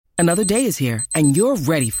Another day is here, and you're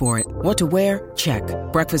ready for it. What to wear? Check.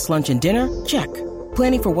 Breakfast, lunch, and dinner? Check.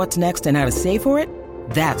 Planning for what's next and how to save for it?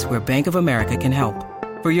 That's where Bank of America can help.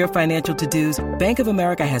 For your financial to-dos, Bank of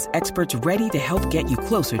America has experts ready to help get you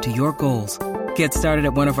closer to your goals. Get started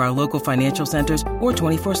at one of our local financial centers or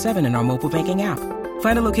 24/7 in our mobile banking app.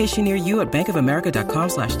 Find a location near you at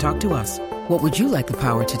bankofamerica.com/talktous. What would you like the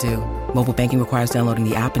power to do? Mobile banking requires downloading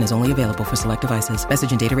the app and is only available for select devices.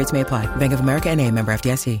 Message and data rates may apply. Bank of America N.A., member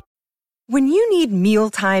FDIC. When you need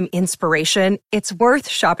mealtime inspiration, it's worth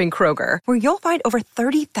shopping Kroger, where you'll find over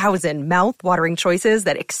 30,000 mouth-watering choices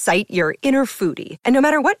that excite your inner foodie. And no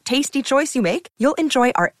matter what tasty choice you make, you'll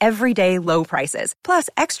enjoy our everyday low prices, plus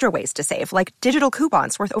extra ways to save, like digital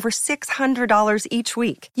coupons worth over $600 each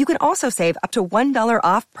week. You can also save up to $1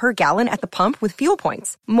 off per gallon at the pump with fuel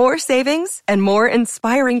points. More savings and more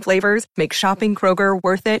inspiring flavors make shopping Kroger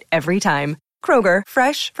worth it every time. Kroger,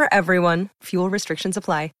 fresh for everyone. Fuel restrictions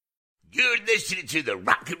apply. You're listening to the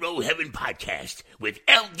Rock and Roll Heaven podcast with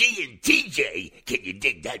LD and TJ. Can you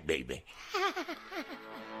dig that, baby?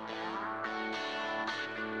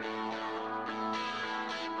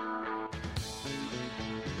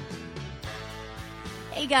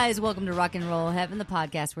 Hey guys, welcome to Rock and Roll Heaven, the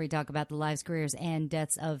podcast where we talk about the lives, careers, and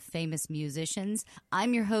deaths of famous musicians.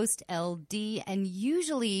 I'm your host, LD, and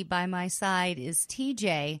usually by my side is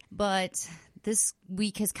TJ, but this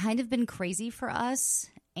week has kind of been crazy for us.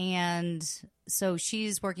 And so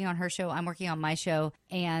she's working on her show, I'm working on my show,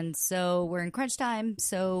 and so we're in crunch time,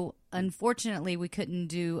 so unfortunately we couldn't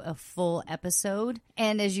do a full episode.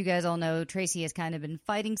 And as you guys all know, Tracy has kind of been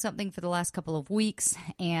fighting something for the last couple of weeks,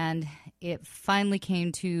 and it finally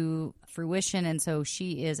came to fruition, and so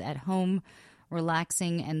she is at home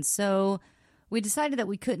relaxing, and so we decided that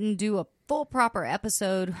we couldn't do a full proper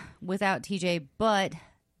episode without TJ, but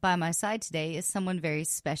by my side today is someone very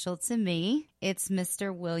special to me. It's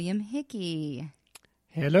Mr. William Hickey.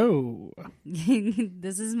 Hello.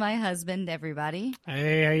 This is my husband, everybody.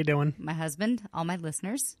 Hey, how you doing? My husband, all my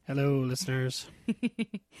listeners. Hello, listeners.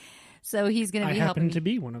 So he's going to be helping me. I helping happen to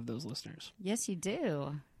be one of those listeners. Yes, you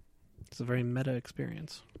do. It's a very meta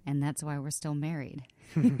experience. And that's why we're still married.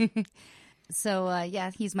 So,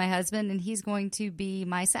 yeah, he's my husband, and he's going to be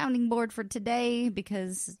my sounding board for today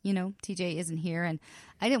because, you know, TJ isn't here, and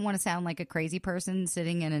I didn't want to sound like a crazy person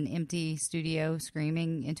sitting in an empty studio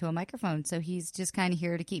screaming into a microphone, so he's just kind of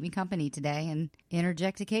here to keep me company today and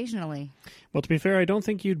interject occasionally. Well, to be fair, I don't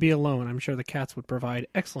think you'd be alone. I'm sure the cats would provide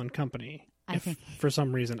excellent company if, for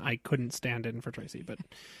some reason, I couldn't stand in for Tracy, but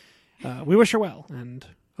we wish her well, and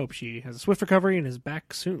hope she has a swift recovery and is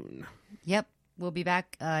back soon. Yep. We'll be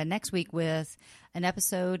back next week with an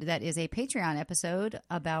episode that is a Patreon episode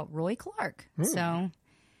about Roy Clark. So,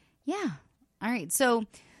 yeah. All right. So,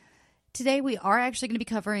 today we are actually going to be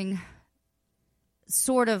covering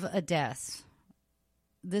sort of a death.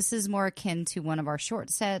 This is more akin to one of our short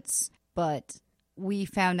sets, but we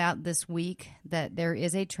found out this week that there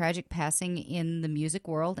is a tragic passing in the music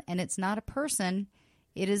world, and it's not a person,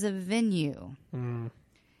 it is a venue.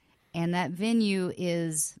 And that venue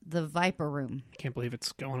is the Viper Room. I can't believe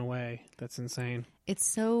it's going away. That's insane. It's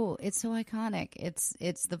so iconic.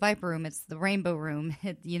 It's the Viper Room. It's the Rainbow Room.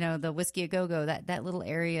 You know, the Whiskey A Go Go. That little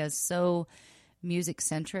area is so music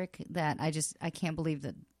centric that I can't believe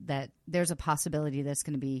that there's a possibility that's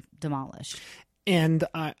going to be demolished. And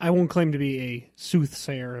I won't claim to be a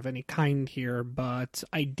soothsayer of any kind here, but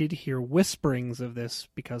I did hear whisperings of this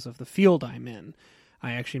because of the field I'm in.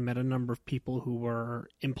 I actually met a number of people who were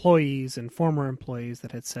employees and former employees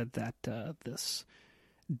that had said that this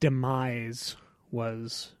demise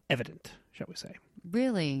was evident, shall we say.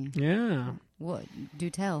 Really? Yeah. What? Do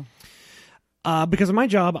tell. Because of my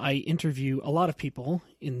job, I interview a lot of people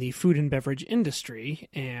in the food and beverage industry,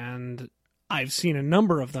 and I've seen a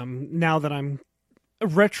number of them now that I'm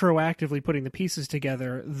retroactively putting the pieces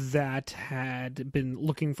together that had been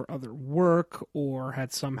looking for other work or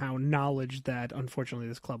had somehow knowledge that unfortunately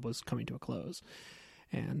this club was coming to a close.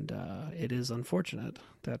 And it is unfortunate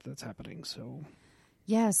that that's happening. So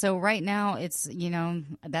yeah, so right now it's, you know,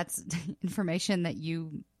 that's information that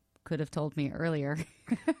you could have told me earlier.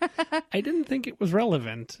 I didn't think it was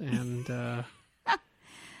relevant, and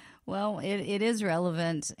well, it is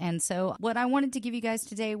relevant. And so what I wanted to give you guys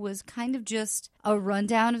today was kind of just a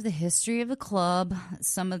rundown of the history of the club,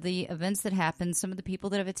 some of the events that happened, some of the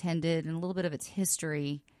people that have attended, and a little bit of its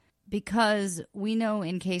history. Because we know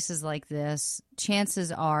in cases like this,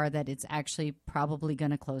 chances are that it's actually probably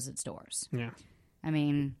going to close its doors. Yeah. I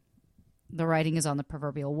mean, the writing is on the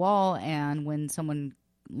proverbial wall, and when someone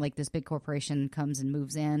like this big corporation comes and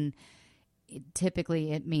moves in,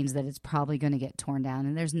 typically it means that it's probably going to get torn down,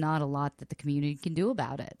 and there's not a lot that the community can do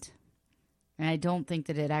about it. And I don't think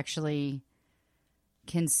that it actually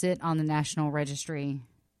can sit on the National Registry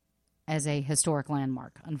as a historic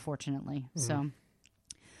landmark, unfortunately.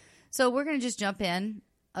 So we're going to just jump in.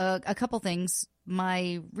 A couple things.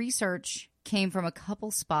 My research came from a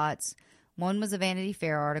couple spots. One was a Vanity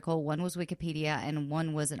Fair article, one was Wikipedia, and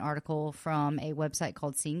one was an article from a website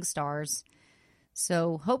called Seeing Stars.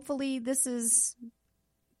 So hopefully it's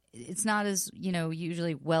not as,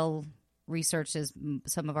 usually well researched as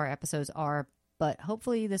some of our episodes are, but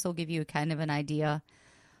hopefully this will give you kind of an idea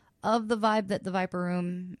of the vibe that the Viper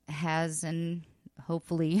Room has, and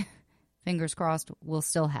hopefully, fingers crossed, will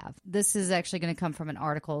still have. This is actually going to come from an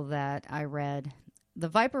article that I read. The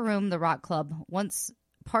Viper Room, the rock club, once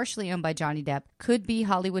partially owned by Johnny Depp, could be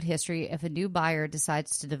Hollywood history if a new buyer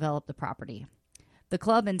decides to develop the property. The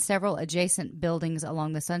club and several adjacent buildings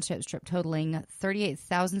along the Sunset Strip totaling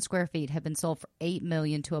 38,000 square feet have been sold for $8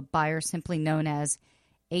 million to a buyer simply known as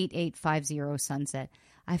 8850 Sunset.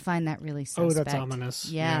 I find that really suspect. Oh, that's ominous.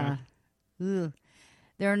 Yeah. Ugh.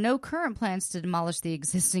 There are no current plans to demolish the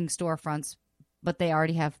existing storefronts, but they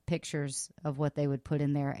already have pictures of what they would put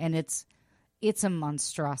in there, and it's a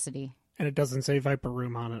monstrosity. And it doesn't say Viper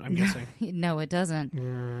Room on it, I'm guessing. No, it doesn't.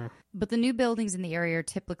 Yeah. But the new buildings in the area are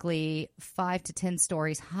typically 5 to 10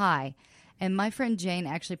 stories high. And my friend Jane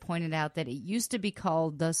actually pointed out that it used to be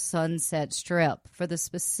called the Sunset Strip for the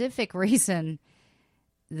specific reason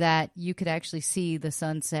that you could actually see the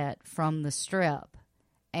sunset from the strip.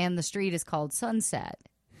 And the street is called Sunset.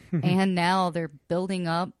 And now they're building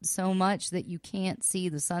up so much that you can't see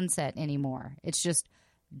the sunset anymore. It's just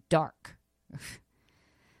dark.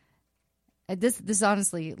 This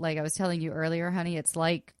honestly, like I was telling you earlier, honey, it's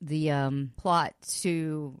like the plot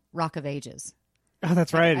to Rock of Ages. Oh,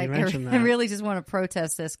 that's right. You mentioned that. I really just want to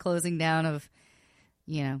protest this closing down of,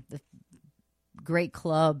 the great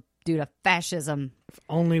club due to fascism. If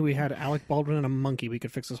only we had Alec Baldwin and a monkey, we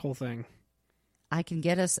could fix this whole thing. I can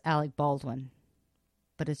get us Alec Baldwin,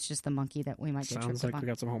 but it's just the monkey that we might get. Sounds like we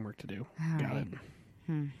got some homework to do. All got right.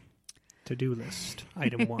 it. To-do list.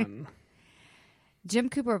 Item 1. Jim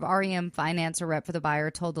Cooper of REM Finance, a rep for the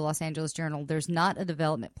buyer, told the Los Angeles Journal there's not a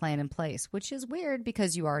development plan in place, which is weird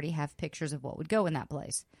because you already have pictures of what would go in that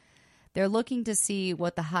place. They're looking to see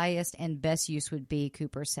what the highest and best use would be,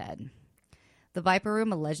 Cooper said. The Viper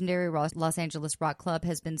Room, a legendary Los Angeles rock club,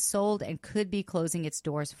 has been sold and could be closing its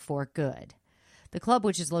doors for good. The club,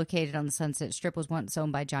 which is located on the Sunset Strip, was once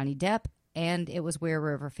owned by Johnny Depp, and it was where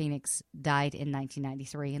River Phoenix died in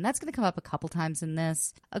 1993. And that's going to come up a couple times in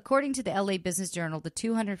this. According to the LA Business Journal, the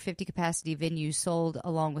 250-capacity venue sold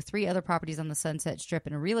along with 3 other properties on the Sunset Strip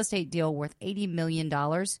in a real estate deal worth $80 million,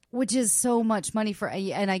 which is so much money for...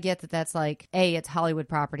 And I get that that's like, A, it's Hollywood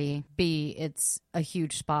property, B, it's a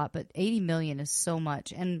huge spot, but $80 million is so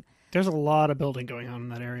much. And there's a lot of building going on in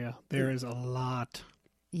that area. There is a lot.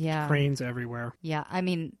 Yeah. Cranes everywhere. Yeah, I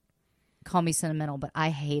mean, call me sentimental, but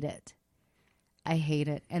I hate it. I hate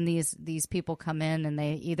it. And these people come in and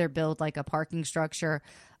they either build like a parking structure,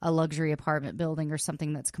 a luxury apartment building, or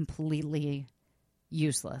something that's completely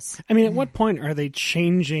useless. I mean, at what point are they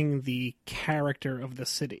changing the character of the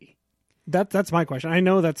city? That's my question. I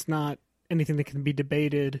know that's not anything that can be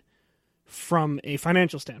debated from a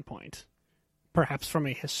financial standpoint. Perhaps from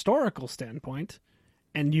a historical standpoint.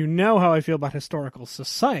 And you know how I feel about historical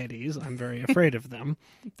societies. I'm very afraid of them.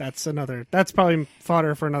 That's probably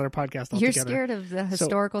fodder for another podcast altogether. You're scared of the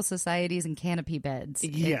historical societies and canopy beds.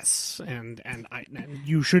 Yes, and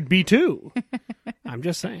you should be too. I'm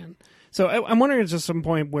just saying. So I'm wondering, it's just some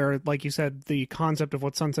point where, like you said, the concept of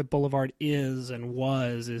what Sunset Boulevard is and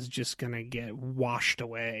was is just going to get washed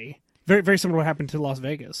away. Very, very similar to what happened to Las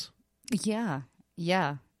Vegas. Yeah.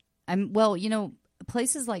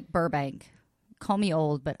 Places like Burbank. Call me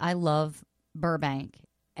old, but I love Burbank.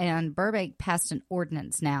 And Burbank passed an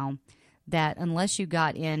ordinance now that unless you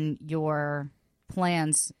got in your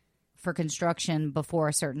plans for construction before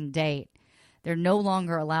a certain date, they're no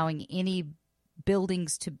longer allowing any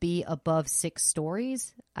buildings to be above 6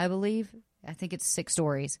 stories, I believe. I think it's 6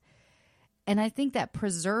 stories. And I think that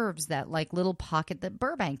preserves that like little pocket that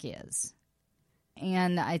Burbank is.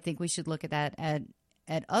 And I think we should look at that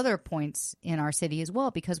at other points in our city as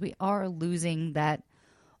well, because we are losing that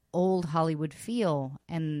old Hollywood feel,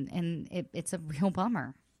 and it's a real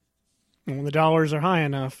bummer. And when the dollars are high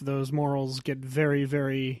enough, those morals get very,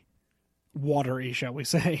 very watery, shall we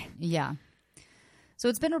say. Yeah. So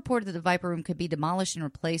it's been reported that the Viper Room could be demolished and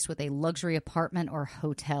replaced with a luxury apartment or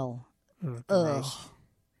hotel. Ugh.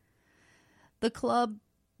 The club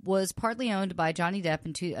was partly owned by Johnny Depp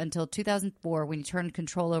until 2004 when he turned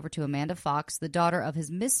control over to Amanda Fox, the daughter of his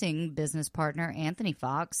missing business partner, Anthony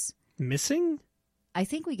Fox. Missing? I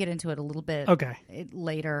think we get into it a little bit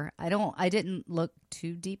later. I didn't look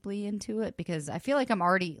too deeply into it because I feel like I'm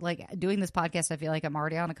already, like, doing this podcast, I feel like I'm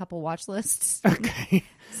already on a couple watch lists. Okay.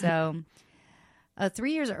 So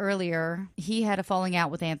 3 years earlier, he had a falling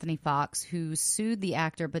out with Anthony Fox, who sued the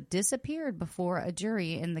actor but disappeared before a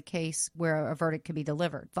jury in the case where a verdict could be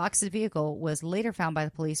delivered. Fox's vehicle was later found by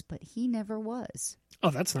the police, but he never was. Oh,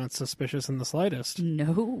 that's not suspicious in the slightest.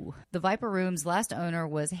 No. The Viper Room's last owner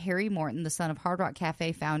was Harry Morton, the son of Hard Rock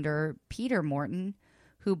Cafe founder Peter Morton,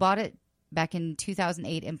 who bought it back in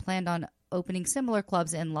 2008 and planned on opening similar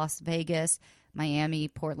clubs in Las Vegas, Miami,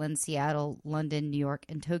 Portland, Seattle, London, New York,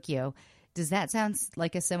 and Tokyo. Does that sound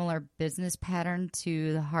like a similar business pattern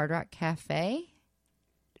to the Hard Rock Cafe?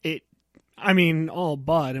 All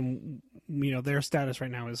but, and, their status right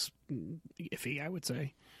now is iffy, I would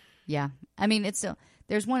say. Yeah. It's still,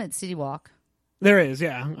 there's one at City Walk. There is,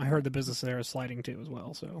 yeah. I heard the business there is sliding too as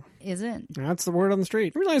well, so. Is it? That's the word on the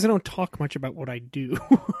street. I realize I don't talk much about what I do.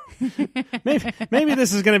 maybe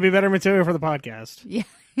this is going to be better material for the podcast. Yeah.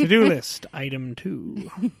 To-do list, item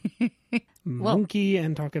 2. Monkey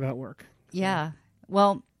and talk about work. So. Yeah.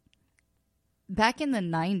 Well, back in the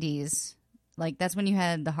 90s, like, that's when you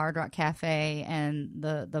had the Hard Rock Cafe and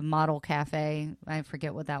the Model Cafe. I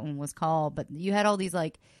forget what that one was called, but you had all these,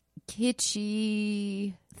 like,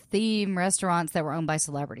 kitschy theme restaurants that were owned by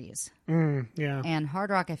celebrities. Yeah. And Hard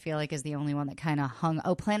Rock, I feel like, is the only one that kind of hung.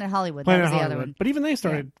 Oh, Planet Hollywood. Planet that was Hollywood. The other one. But even they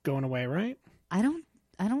started going away, right? I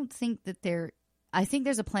don't think that they're. I think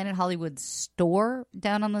there's a Planet Hollywood store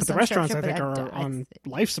down on the. But the restaurants, I think, are on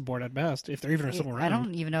life support at best, if they're even still around. I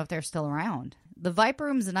don't even know if they're still around. The Viper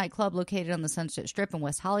Room is a nightclub located on the Sunset Strip in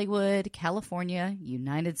West Hollywood, California,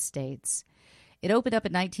 United States. It opened up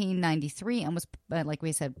in 1993 and was, like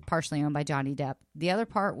we said, partially owned by Johnny Depp. The other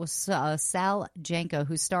part was Sal Janko,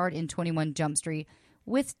 who starred in 21 Jump Street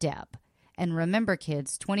with Depp. And remember,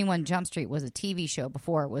 kids, 21 Jump Street was a TV show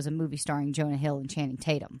before it was a movie starring Jonah Hill and Channing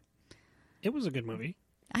Tatum. It was a good movie.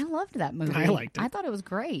 I loved that movie. I liked it. I thought it was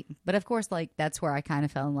great. But, of course, like, that's where I kind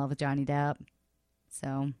of fell in love with Johnny Depp.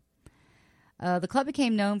 So... the club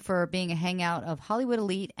became known for being a hangout of Hollywood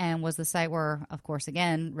elite and was the site where, of course,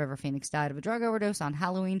 again, River Phoenix died of a drug overdose on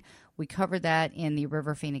Halloween. We covered that in the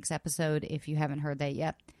River Phoenix episode. If you haven't heard that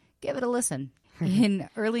yet, give it a listen. In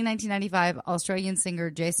early 1995, Australian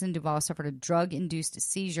singer Jason Duval suffered a drug-induced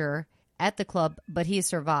seizure at the club, but he has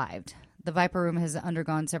survived. The Viper Room has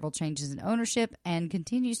undergone several changes in ownership and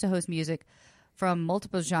continues to host music from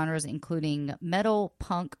multiple genres, including metal,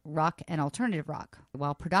 punk, rock, and alternative rock.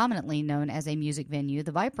 While predominantly known as a music venue,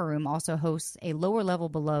 the Viper Room also hosts a lower level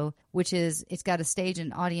below, which is, it's got a stage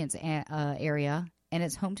and audience area, and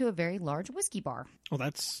it's home to a very large whiskey bar. Well,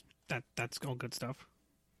 that's all good stuff.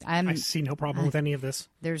 I see no problem with any of this.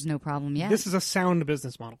 There's no problem yet. This is a sound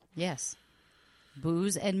business model. Yes.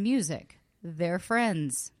 Booze and music. They're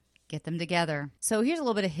friends. Get them together. So here's a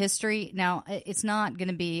little bit of history. Now, it's not going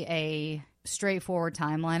to be a straightforward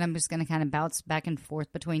timeline. I'm just going to kind of bounce back and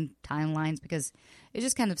forth between timelines because it's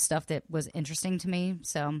just kind of stuff that was interesting to me.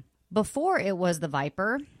 So before it was the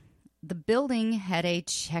Viper, the building had a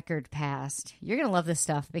checkered past. You're going to love this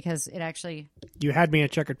stuff because it actually... You had me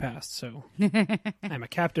at checkered past, so I'm a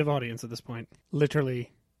captive audience at this point. Literally,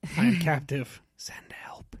 I am captive. Send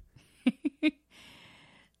help.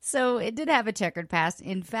 So it did have a checkered past.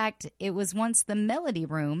 In fact, it was once the Melody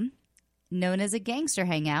Room, known as a gangster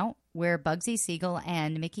hangout, where Bugsy Siegel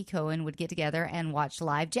and Mickey Cohen would get together and watch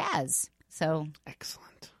live jazz. So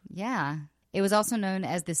excellent. Yeah. It was also known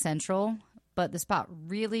as the Central, but the spot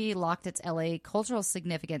really locked its LA cultural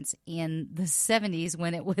significance in the 70s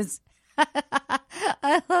when it was,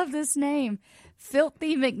 I love this name,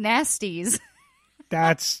 Filthy McNasties.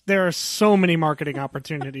 There are so many marketing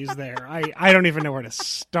opportunities there. I don't even know where to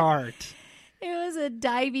start. It was a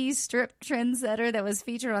divey strip trendsetter that was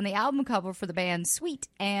featured on the album cover for the band Sweet,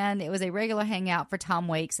 and it was a regular hangout for Tom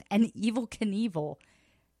Waits and Evel Knievel.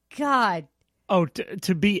 God. Oh,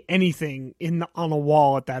 to be anything on a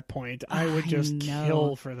wall at that point, I would just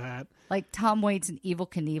kill for that. Like Tom Waits and Evel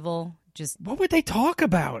Knievel, just... What would they talk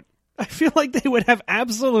about? I feel like they would have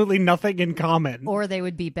absolutely nothing in common. Or they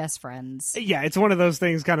would be best friends. Yeah, it's one of those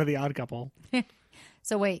things, kind of the odd couple.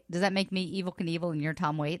 So wait, does that make me Evel Knievel and you're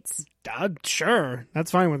Tom Waits? Sure, that's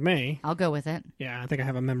fine with me. I'll go with it. Yeah, I think I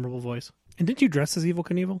have a memorable voice. And didn't you dress as Evel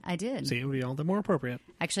Knievel? I did. See, it would be all the more appropriate.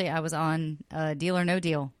 Actually, I was on Deal or No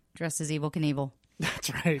Deal, dressed as Evel Knievel.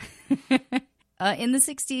 That's right. In the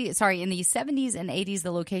 70s and 80s,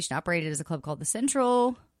 the location operated as a club called The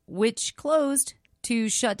Central, which closed to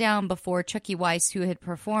shut down before Chucky Weiss, who had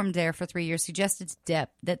performed there for 3 years, suggested to Depp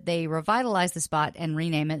that they revitalize the spot and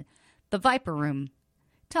rename it the Viper Room.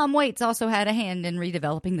 Tom Waits also had a hand in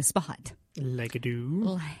redeveloping the spot. Like a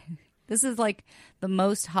do. This is like the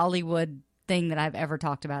most Hollywood thing that I've ever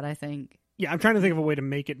talked about, I think. Yeah, I'm trying to think of a way to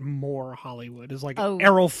make it more Hollywood. It's like Oh.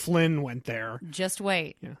 Errol Flynn went there. Just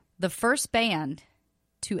wait. Yeah. The first band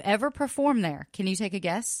to ever perform there. Can you take a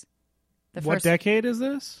guess? What decade is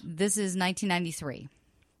this? This is 1993.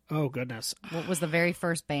 Oh, goodness. What was the very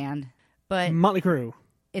first band? But Motley Crue.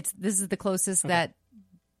 this is the closest that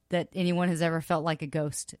anyone has ever felt like a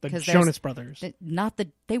ghost. The 'Cause Jonas Brothers.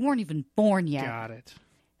 They weren't even born yet. Got it.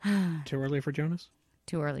 Too early for Jonas?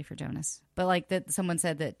 Too early for Jonas. But like that, someone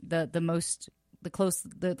said that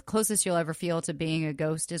the closest you'll ever feel to being a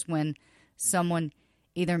ghost is when someone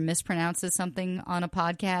either mispronounces something on a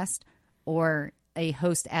podcast or a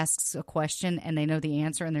host asks a question and they know the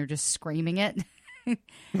answer and they're just screaming it. Well,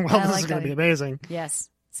 I this like is going that. to be amazing. Yes.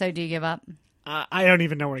 So do you give up? I don't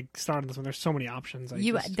even know where to start on this one. There's so many options.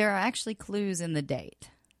 There are actually clues in the date.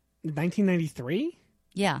 1993?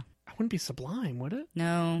 Yeah. I wouldn't be Sublime, would it?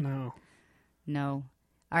 No. No.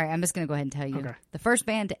 All right, I'm just going to go ahead and tell you. Okay. The first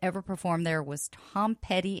band to ever perform there was Tom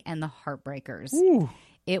Petty and the Heartbreakers. Ooh.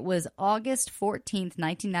 It was August 14th,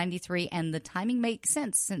 1993, and the timing makes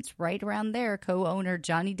sense since right around there, co-owner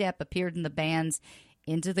Johnny Depp appeared in the band's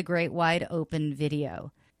Into the Great Wide Open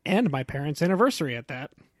video. And my parents' anniversary at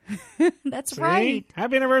that. That's See? right.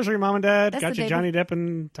 Happy anniversary, Mom and Dad. That's Got the you day Johnny Depp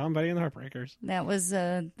and Tom Petty and the Heartbreakers. That was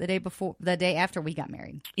the day after we got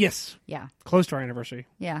married. Yes. Yeah. Close to our anniversary.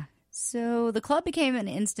 Yeah. So the club became an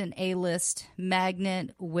instant A-list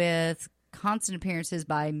magnet with constant appearances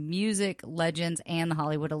by music legends and the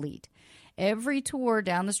Hollywood elite. Every tour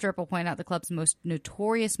down the strip will point out the club's most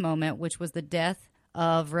notorious moment, which was the death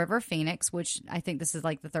of River Phoenix, which I think this is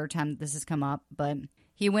like the third time that this has come up. But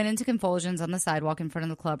he went into convulsions on the sidewalk in front of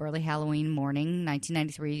the club early Halloween morning,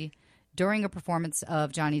 1993, during a performance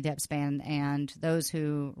of Johnny Depp's band. And those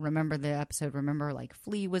who remember the episode remember like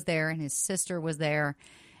Flea was there and his sister was there.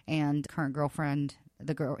 And current girlfriend,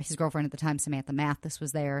 his girlfriend at the time, Samantha Mathis,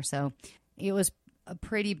 was there. So it was a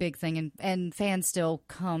pretty big thing. And fans still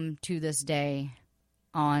come to this day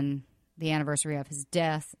on the anniversary of his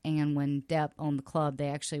death. And when Depp owned the club, they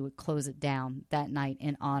actually would close it down that night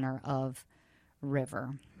in honor of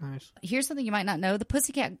River. Nice. Here's something you might not know. The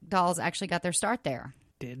Pussycat Dolls actually got their start there.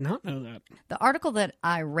 Did not know that. The article that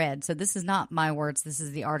I read, so this is not my words, this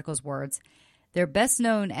is the article's words. They're best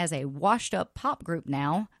known as a washed-up pop group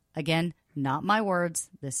now. Again, not my words.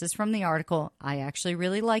 This is from the article. I actually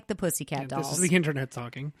really like the Pussycat Dolls. This is the internet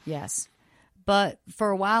talking. Yes. But for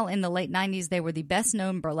a while in the late 90s, they were the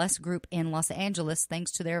best-known burlesque group in Los Angeles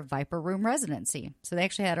thanks to their Viper Room residency. So they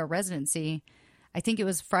actually had a residency. I think it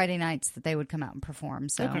was Friday nights that they would come out and perform.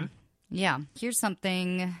 So, Okay. Yeah. Here's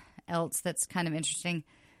something else that's kind of interesting.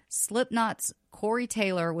 Slipknot's Corey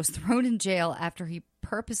Taylor was thrown in jail after he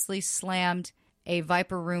purposely slammed a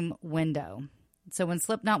Viper Room window. So when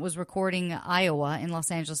Slipknot was recording Iowa in Los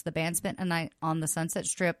Angeles, the band spent a night on the Sunset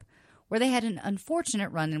Strip where they had an unfortunate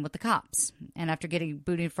run-in with the cops. And after getting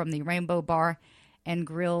booted from the Rainbow Bar and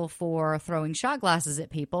Grill for throwing shot glasses at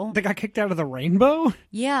people. They got kicked out of the Rainbow?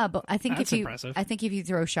 Yeah, but I think That's if you impressive. I think if you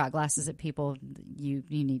throw shot glasses at people, you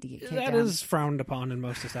need to get kicked out. That is frowned upon in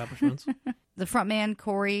most establishments. The frontman,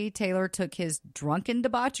 Corey Taylor, took his drunken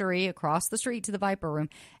debauchery across the street to the Viper Room.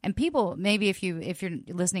 And people, maybe if you're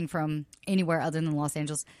listening from anywhere other than Los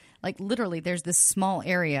Angeles, like literally there's this small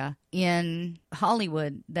area in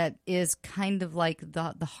Hollywood that is kind of like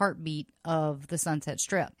the heartbeat of the Sunset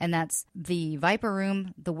Strip. And that's the Viper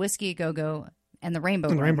Room, the Whiskey A Go-Go, and the Rainbow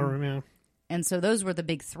Room. The Rainbow Room, yeah. And so those were the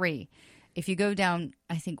big three. If you go down,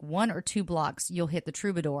 I think 1 or 2 blocks, you'll hit the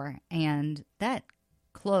Troubadour, and that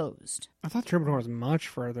closed. I thought Troubadour was much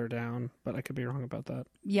further down, but I could be wrong about that.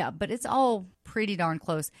 Yeah, but it's all pretty darn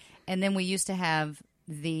close. And then we used to have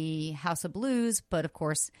the House of Blues, but of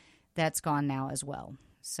course, that's gone now as well.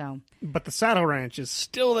 So But the Saddle Ranch is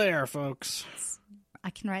still there, folks. I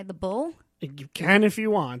can ride the bull. You can if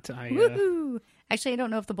you want. Woohoo! Actually, I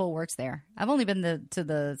don't know if the bull works there. I've only been to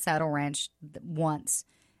the Saddle Ranch once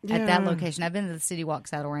at that Yeah. location. I've been to the City Walk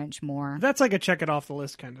Saddle Ranch more. That's like a check it off the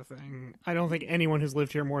list kind of thing. I don't think anyone who's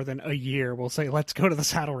lived here more than a year will say, let's go to the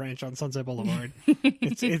Saddle Ranch on Sunset Boulevard.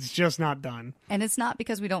 It's just not done. And it's not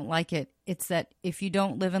because we don't like it. It's that if you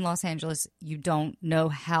don't live in Los Angeles, you don't know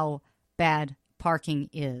how bad parking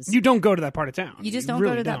is. You don't go to that part of town. You just don't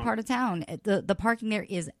really go to that part of town. The parking there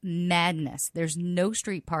is madness. There's no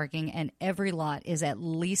street parking, and every lot is at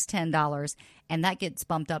least $10, and that gets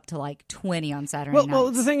bumped up to like $20 on Saturday nights. Well,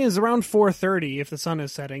 the thing is, around 4:30, if the sun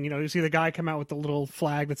is setting, you see the guy come out with the little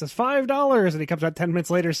flag that says $5, and he comes out 10 minutes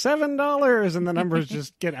later, $7, and the numbers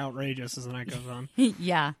just get outrageous as the night goes on.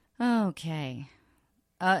 Yeah. Okay.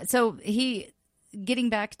 Getting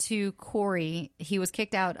back to Corey, he was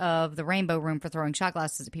kicked out of the Rainbow Room for throwing shot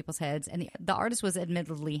glasses at people's heads, and the artist was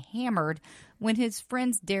admittedly hammered when his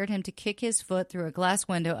friends dared him to kick his foot through a glass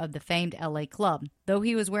window of the famed LA club. Though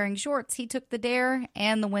he was wearing shorts, he took the dare,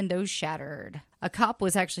 and the window shattered. A cop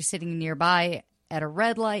was actually sitting nearby at a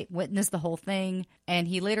red light, witnessed the whole thing, and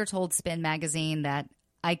he later told Spin magazine that,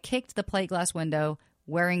 "I kicked the plate glass window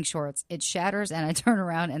wearing shorts. It shatters, and I turn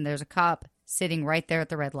around, and there's a cop sitting right there at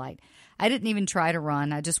the red light. I didn't even try to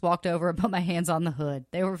run. I just walked over and put my hands on the hood.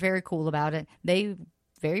 They were very cool about it. They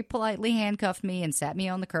very politely handcuffed me and sat me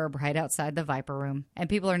on the curb right outside the Viper Room. And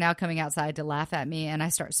people are now coming outside to laugh at me, and I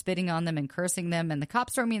start spitting on them and cursing them, and the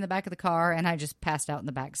cops throw me in the back of the car, and I just passed out in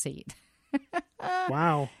the back seat."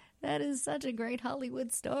 Wow. That is such a great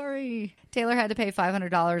Hollywood story. Taylor had to pay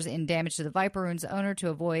 $500 in damage to the Viper Room's owner to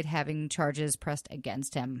avoid having charges pressed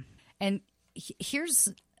against him. And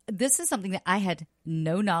this is something that I had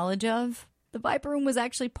no knowledge of. The Viper Room was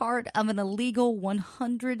actually part of an illegal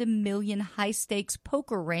 $100 million high-stakes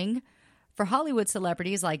poker ring for Hollywood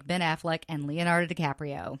celebrities like Ben Affleck and Leonardo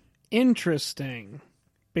DiCaprio. Interesting.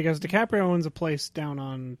 Because DiCaprio owns a place down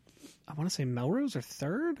on, I want to say Melrose or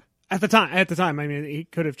 3rd? At the time, I mean, he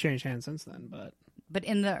could have changed hands since then, but... But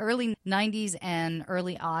in the early 90s and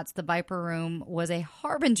early aughts, the Viper Room was a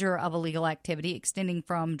harbinger of illegal activity extending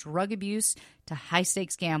from drug abuse to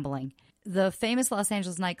high-stakes gambling. The famous Los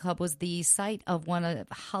Angeles nightclub was the site of one of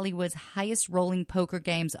Hollywood's highest-rolling poker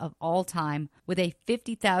games of all time, with a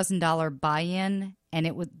 $50,000 buy-in, and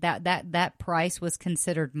it was that price was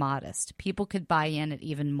considered modest. People could buy in at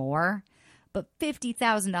even more, but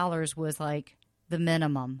 $50,000 was like the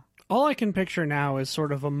minimum. All I can picture now is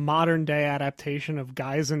sort of a modern-day adaptation of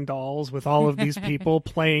Guys and Dolls with all of these people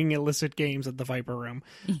playing illicit games at the Viper Room.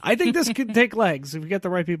 I think this could take legs if we get the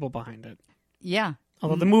right people behind it. Yeah.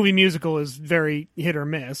 Although the movie musical is very hit or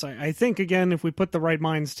miss. I think, again, if we put the right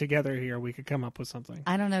minds together here, we could come up with something.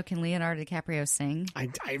 I don't know. Can Leonardo DiCaprio sing? I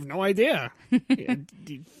have no idea.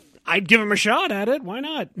 I'd give him a shot at it. Why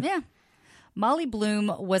not? Yeah. Molly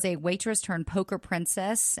Bloom was a waitress-turned-poker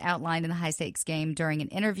princess outlined in the high-stakes game during an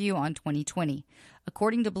interview on 2020.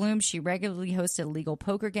 According to Bloom, she regularly hosted illegal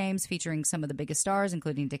poker games featuring some of the biggest stars,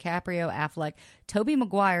 including DiCaprio, Affleck, Tobey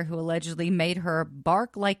Maguire, who allegedly made her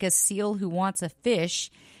bark like a seal who wants a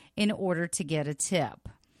fish in order to get a tip.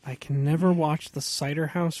 I can never watch the Cider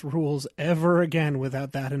House Rules ever again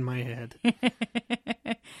without that in my head.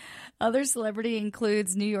 Other celebrity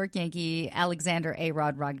includes New York Yankee Alexander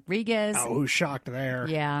A-Rod Rodriguez. Oh, who's shocked there?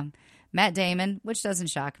 Yeah. Matt Damon, which doesn't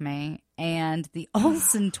shock me, and the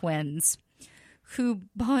Olsen twins, who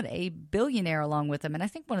bought a billionaire along with them. And I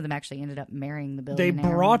think one of them actually ended up marrying the billionaire. They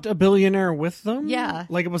brought a billionaire with them? Yeah.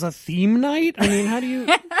 Like it was a theme night? I mean, how do you...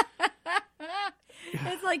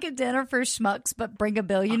 It's like a dinner for schmucks, but bring a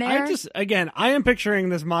billionaire. I am picturing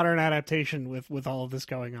this modern adaptation with all of this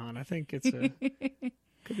going on. I think it's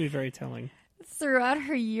could be very telling. Throughout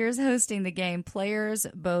her years hosting the game, players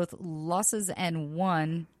both losses and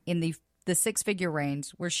won in the six-figure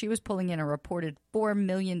range, where she was pulling in a reported $4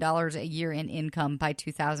 million a year in income by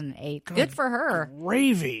 2008. Good for her.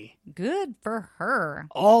 Gravy. Good for her.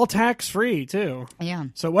 All tax-free, too. Yeah.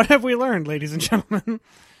 So what have we learned, ladies and gentlemen?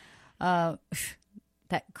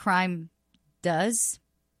 That crime does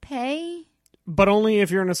pay. But only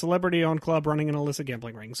if you're in a celebrity-owned club running an illicit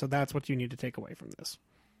gambling ring. So that's what you need to take away from this.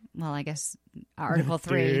 Well, I guess Article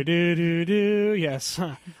 3. Yes.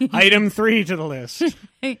 Item 3 to the list.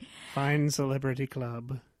 Find celebrity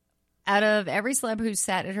club. Out of every celeb who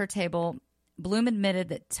sat at her table, Bloom admitted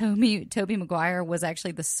that Tobey Maguire was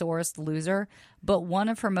actually the sorest loser, but one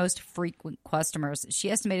of her most frequent customers.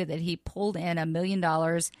 She estimated that he pulled in $1 million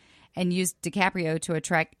and used DiCaprio to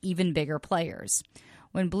attract even bigger players.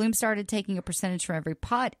 When Bloom started taking a percentage from every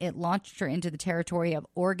pot, it launched her into the territory of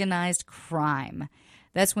organized crime.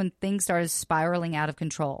 That's when things started spiraling out of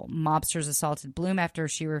control. Mobsters assaulted Bloom after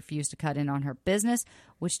she refused to cut in on her business,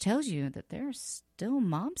 which tells you that they're still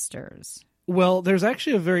mobsters. Well, there's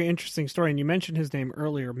actually a very interesting story, and you mentioned his name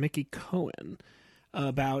earlier, Mickey Cohen,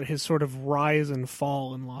 about his sort of rise and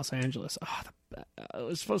fall in Los Angeles. It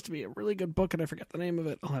was supposed to be a really good book, and I forget the name of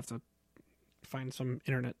it. I'll have to find some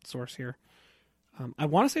internet source here. I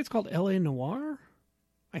want to say it's called L.A. Noire,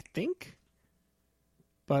 I think.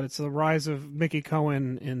 but it's the rise of Mickey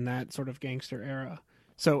Cohen in that sort of gangster era.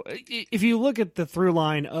 So if you look at the through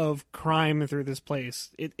line of crime through this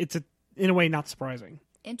place, it's in a way not surprising.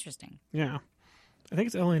 Interesting. Yeah. I think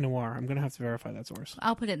it's L.A. Noire. I'm going to have to verify that source.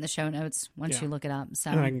 I'll put it in the show notes once you look it up.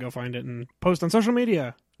 So. And then I can go find it and post on social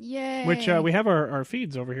media. Yay. Which we have our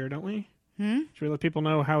feeds over here, don't we? Should we let people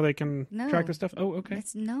know how they can track this stuff? Oh, okay.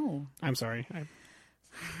 No. I'm sorry.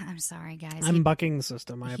 I'm sorry, guys. I'm bucking the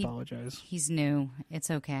system. I apologize. He's new.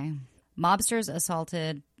 It's okay. Mobsters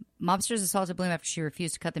assaulted Bloom after she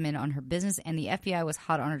refused to cut them in on her business, and the FBI was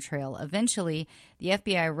hot on her trail. Eventually, the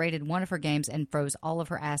FBI raided one of her games and froze all of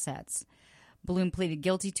her assets. Bloom pleaded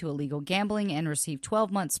guilty to illegal gambling and received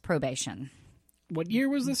 12 months probation. What year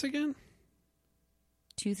was this again?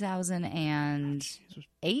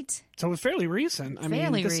 2008. So it was fairly recent.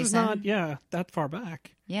 This is not, that far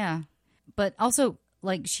back. Yeah. But also,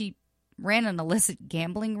 she ran an illicit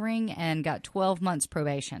gambling ring and got 12 months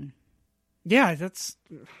probation. Yeah, that's...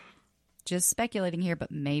 Just speculating here,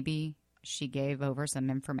 but maybe she gave over some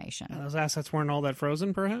information. Those assets weren't all that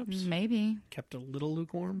frozen, perhaps? Maybe. Kept a little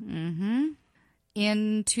lukewarm? Mm-hmm.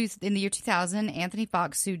 In the year 2000, Anthony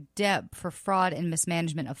Fox sued Depp for fraud and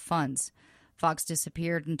mismanagement of funds. Fox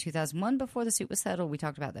disappeared in 2001 before the suit was settled. We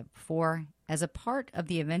talked about that before. As a part of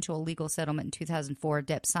the eventual legal settlement in 2004,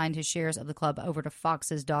 Depp signed his shares of the club over to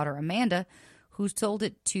Fox's daughter, Amanda, who sold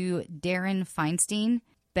it to Darren Feinstein,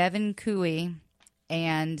 Bevan Cooey,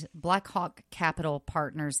 and Blackhawk Capital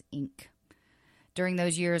Partners, Inc. During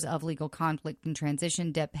those years of legal conflict and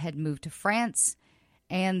transition, Depp had moved to France,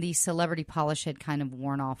 and the celebrity polish had kind of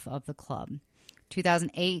worn off of the club.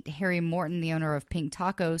 2008, Harry Morton, the owner of Pink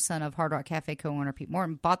Taco, son of Hard Rock Cafe co-owner Pete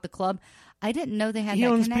Morton, bought the club. I didn't know they had that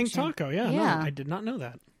connection. He owns Pink Taco, yeah. No, I did not know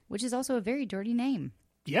that. Which is also a very dirty name.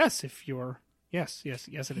 Yes, if you're... Yes,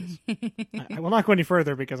 it is. I will not go any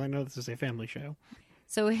further because I know this is a family show.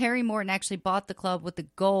 So Harry Morton actually bought the club with the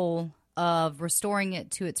goal of restoring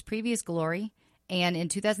it to its previous glory. And in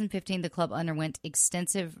 2015, the club underwent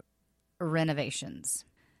extensive renovations.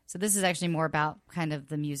 So this is actually more about kind of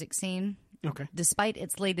the music scene. Okay. Despite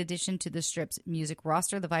its late addition to the Strip's music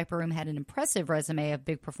roster, the Viper Room had an impressive resume of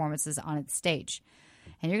big performances on its stage.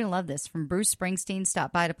 And you're going to love this. From Bruce Springsteen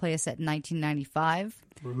stopped by to play a set in 1995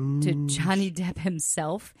 to Johnny Depp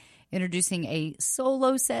himself introducing a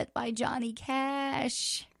solo set by Johnny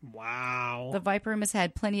Cash. Wow. The Viper Room has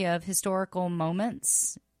had plenty of historical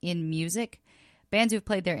moments in music. Bands who've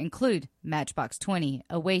played there include Matchbox 20,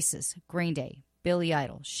 Oasis, Green Day, Billy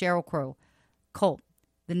Idol, Sheryl Crow, Cult,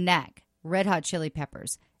 The Knack, Red Hot Chili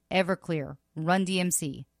Peppers, Everclear, Run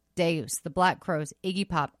DMC, Deus, The Black Crowes, Iggy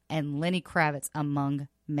Pop, and Lenny Kravitz, among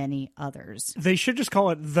many others. They should just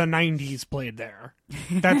call it The 90s played there.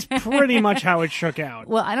 That's pretty much how it shook out.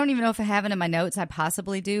 Well, I don't even know if I have it in my notes. I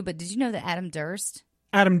possibly do, but did you know that Adam Duritz?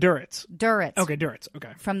 Okay, Duritz.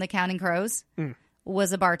 Okay. From the Counting Crows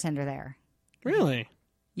was a bartender there. Really?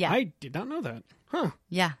 Yeah. I did not know that. Huh.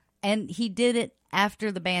 Yeah. And he did it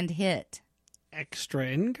after the band hit. Extra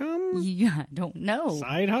income? Yeah, I don't know.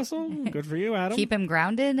 Side hustle? Good for you, Adam. Keep him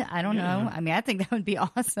grounded? I don't know. I mean, I think that would be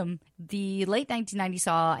awesome. The late 1990s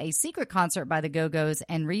saw a secret concert by the Go-Go's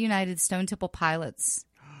and reunited Stone Temple Pilots.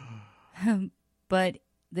 But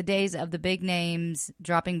the days of the big names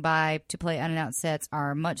dropping by to play unannounced sets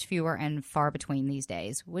are much fewer and far between these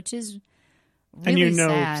days, which is really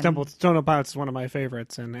sad. Stone Temple Pilots is one of my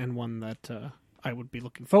favorites and one that... I would be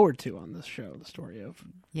looking forward to on this show, the story of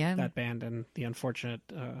that band and the unfortunate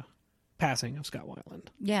passing of Scott Weiland.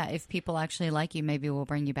 Yeah, if people actually like you, maybe we'll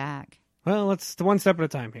bring you back. Well, let's one step at a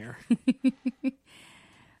time here.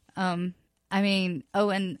 And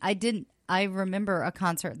I remember a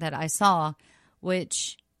concert that I saw,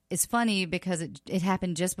 which is funny because it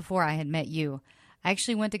happened just before I had met you. I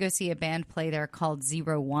actually went to go see a band play there called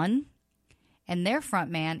 01, and their front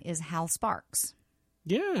man is Hal Sparks.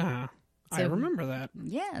 Yeah. I remember that.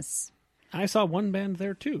 Yes. I saw one band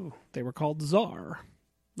there, too. They were called Tsar.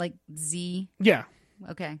 Like Z? Yeah.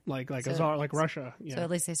 Okay. Like a Tsar, like Russia. Yeah. So at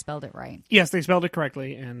least they spelled it right. Yes, they spelled it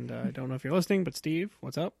correctly. And I don't know if you're listening, but Steve,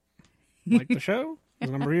 what's up? Like the show? It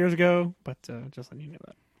was a number of years ago, but just letting you know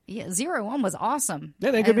that. Yeah, 01 was awesome.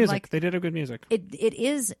 Yeah, they had good music. They did have good music. It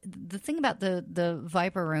is. The thing about the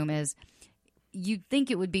Viper Room is you'd think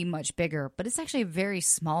it would be much bigger, but it's actually a very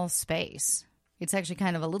small space. It's actually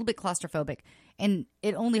kind of a little bit claustrophobic, and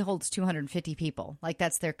it only holds 250 people. Like,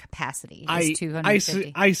 that's their capacity, is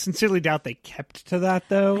 250. I sincerely doubt they kept to that,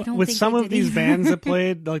 though. With some of these bands that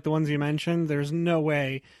played, like the ones you mentioned, there's no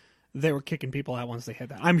way they were kicking people out once they hit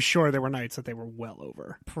that. I'm sure there were nights that they were well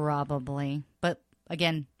over. Probably. But,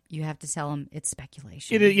 again, You have to tell them it's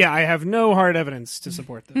speculation. Yeah, I have no hard evidence to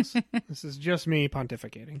support this. This is just me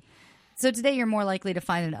pontificating. So today you're more likely to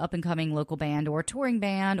find an up-and-coming local band or touring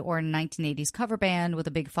band or a 1980s cover band with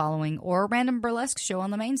a big following or a random burlesque show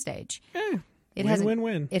on the main stage.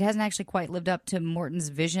 Win-win-win. It hasn't actually quite lived up to Morton's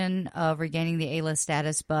vision of regaining the A-list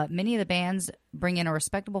status, but many of the bands bring in a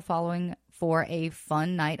respectable following for a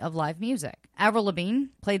fun night of live music. Avril Lavigne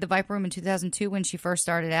played the Viper Room in 2002 when she first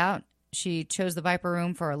started out. She chose the Viper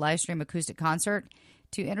Room for a live stream acoustic concert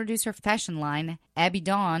to introduce her fashion line, Abby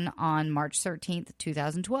Dawn, on March 13th,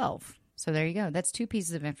 2012. So there you go. That's 2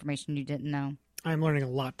 pieces of information you didn't know. I'm learning a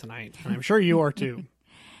lot tonight, and I'm sure you are too.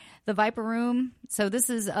 The Viper Room. So this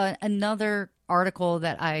is another article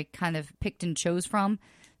that I kind of picked and chose from.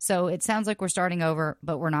 So it sounds like we're starting over,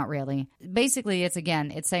 but we're not really. Basically,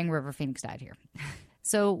 it's saying River Phoenix died here.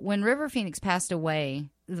 So when River Phoenix passed away,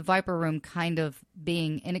 the Viper Room, kind of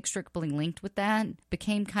being inextricably linked with that,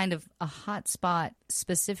 became kind of a hot spot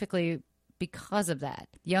specifically because of that.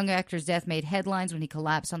 The young actor's death made headlines when he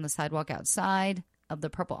collapsed on the sidewalk outside of the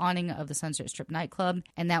purple awning of the Sunset Strip nightclub,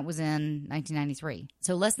 and that was in 1993.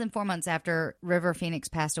 So less than 4 months after River Phoenix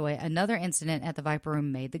passed away, another incident at the Viper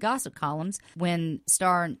Room made the gossip columns when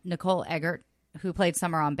star Nicole Eggert, who played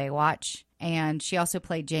Summer on Baywatch, and she also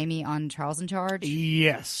played Jamie on Charles in Charge.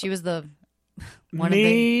 Yes. She was the...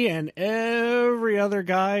 and every other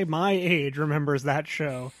guy my age remembers that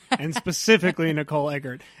show, and specifically Nicole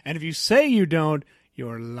Eggert. And if you say you don't,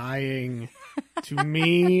 you're lying to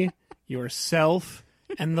me, yourself,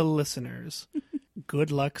 and the listeners.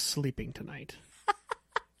 Good luck sleeping tonight.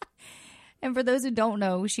 And for those who don't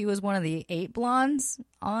know, she was one of the 8 blondes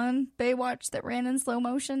on Baywatch that ran in slow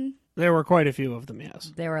motion. There were quite a few of them,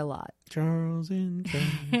 yes. There were a lot. Charles in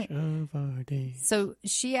charge of our days. So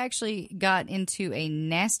she actually got into a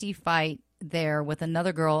nasty fight there with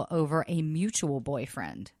another girl over a mutual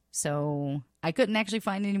boyfriend. So I couldn't actually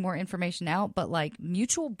find any more information out, but like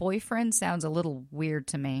mutual boyfriend sounds a little weird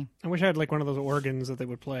to me. I wish I had like one of those organs that they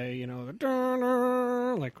would play, you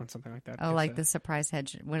know, like something like that. Oh, like the surprise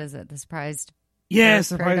hedge. What is it? The surprised. Yeah,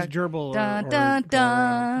 surprise gerbil dun, or dun,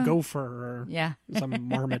 dun. Gopher or some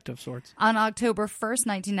marmot of sorts. On October 1st,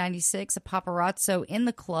 1996, a paparazzo in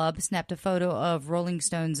the club snapped a photo of Rolling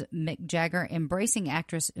Stone's Mick Jagger embracing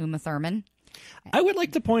actress Uma Thurman. I would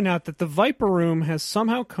like to point out that the Viper Room has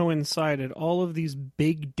somehow coincided all of these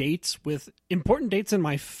big dates with important dates in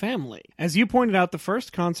my family. As you pointed out, the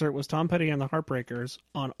first concert was Tom Petty and the Heartbreakers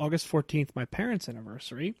on August 14th, my parents'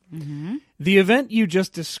 anniversary. Mm-hmm. The event you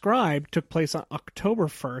just described took place on October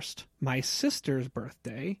 1st, my sister's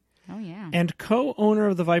birthday. Oh, yeah. And co-owner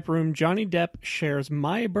of the Viper Room, Johnny Depp, shares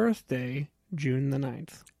my birthday, June the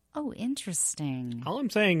 9th. Oh, interesting. All I'm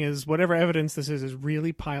saying is whatever evidence this is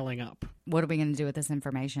really piling up. What are we going to do with this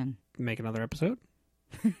information? Make another episode?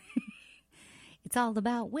 It's all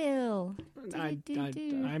about Will.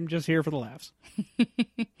 I'm just here for the laughs.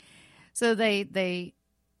 So they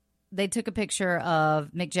took a picture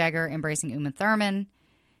of Mick Jagger embracing Uma Thurman,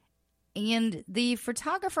 and the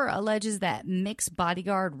photographer alleges that Mick's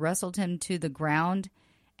bodyguard wrestled him to the ground,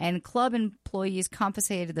 and club employees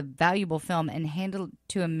confiscated the valuable film and handed it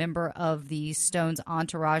to a member of the Stones'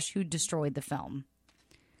 entourage who destroyed the film.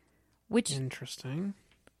 Which, interesting.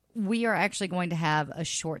 We are actually going to have a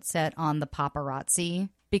short set on the paparazzi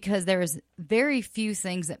because there's very few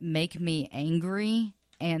things that make me angry,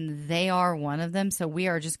 and they are one of them. So we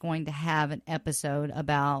are just going to have an episode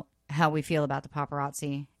about how we feel about the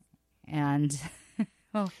paparazzi. And...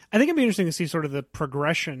 I think it'd be interesting to see sort of the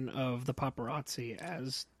progression of the paparazzi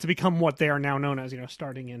as to become what they are now known as, you know,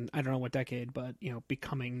 starting in, I don't know what decade, but, you know,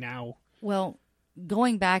 becoming now. Well,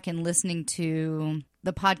 going back and listening to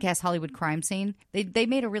the podcast Hollywood Crime Scene, they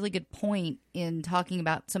made a really good point in talking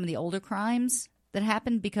about some of the older crimes that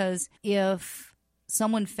happened, because if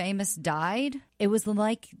someone famous died, it was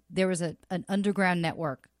like there was an underground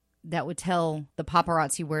network that would tell the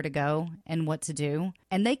paparazzi where to go and what to do,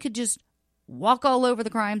 and they could just walk all over the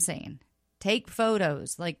crime scene, take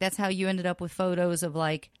photos. Like, that's how you ended up with photos of,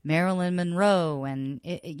 like, Marilyn Monroe. And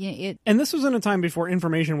it. And this was in a time before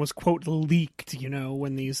information was, quote, leaked, you know,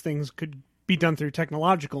 when these things could be done through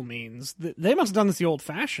technological means. They must have done this the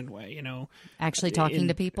old-fashioned way, you know. Actually talking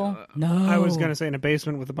to people? No. I was going to say in a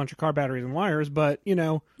basement with a bunch of car batteries and wires, but, you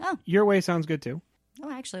know, your way sounds good, too. Oh,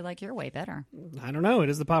 I actually like your way better. I don't know. It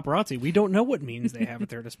is the paparazzi. We don't know what means they have at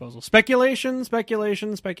their disposal. Speculation,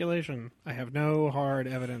 speculation, speculation. I have no hard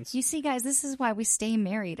evidence. You see, guys, this is why we stay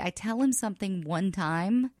married. I tell him something one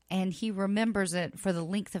time, and he remembers it for the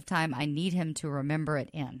length of time I need him to remember it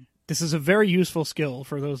in. This is a very useful skill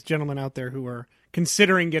for those gentlemen out there who are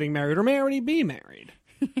considering getting married or may already be married.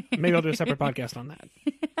 Maybe I'll do a separate podcast on that.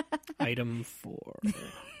 Item 4.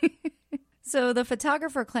 So the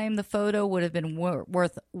photographer claimed the photo would have been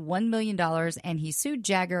worth $1 million, and he sued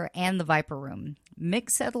Jagger and the Viper Room. Mick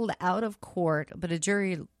settled out of court, but a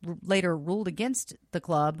jury later ruled against the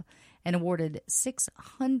club and awarded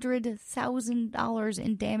 $600,000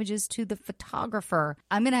 in damages to the photographer.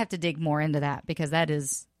 I'm going to have to dig more into that because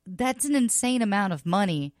that's an insane amount of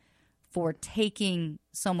money for taking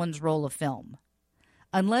someone's roll of film.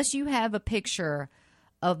 Unless you have a picture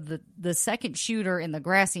of the second shooter in the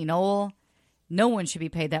grassy knoll, no one should be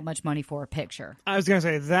paid that much money for a picture. I was going to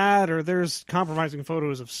say that, or there's compromising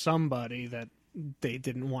photos of somebody that they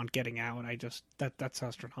didn't want getting out. That's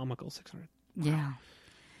astronomical, 600. Wow. Yeah.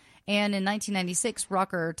 And in 1996,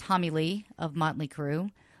 rocker Tommy Lee of Motley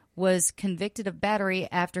Crue was convicted of battery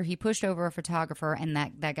after he pushed over a photographer, and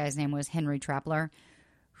that guy's name was Henry Trappler,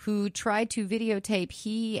 who tried to videotape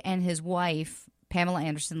he and his wife, Pamela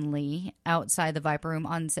Anderson Lee, outside the Viper Room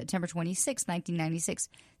on September 26, 1996.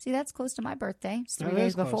 See, that's close to my birthday. It's 3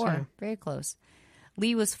 days before. Yeah. Very close.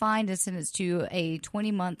 Lee was fined and sentenced to a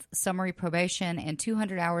 20-month summary probation and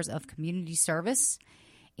 200 hours of community service.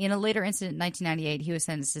 In a later incident in 1998, he was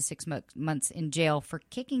sentenced to 6 months in jail for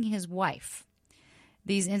kicking his wife.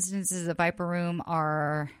 These incidences at Viper Room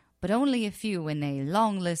are but only a few in a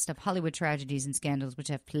long list of Hollywood tragedies and scandals which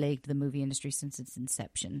have plagued the movie industry since its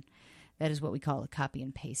inception. That is what we call a copy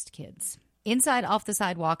and paste, kids. Inside, off the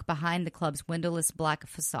sidewalk, behind the club's windowless black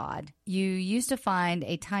facade, you used to find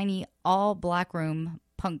a tiny all-black room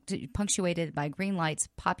punctuated by green lights,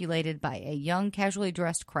 populated by a young, casually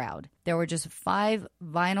dressed crowd. There were just 5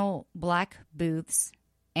 vinyl black booths,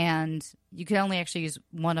 and you could only actually use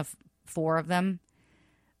one of 4 of them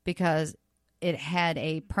because it had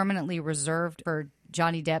a permanently reserved for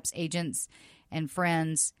Johnny Depp's agents and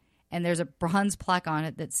friends, and there's a bronze plaque on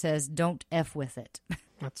it that says, "Don't F with it."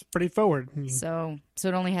 That's pretty forward. So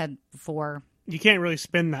it only had 4. You can't really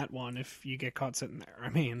spin that one if you get caught sitting there. I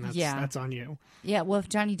mean, that's on you. Yeah, well, if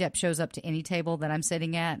Johnny Depp shows up to any table that I'm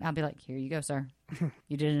sitting at, I'll be like, "Here you go, sir.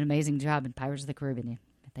 You did an amazing job in Pirates of the Caribbean.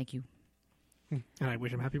 Thank you." And I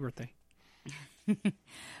wish him happy birthday.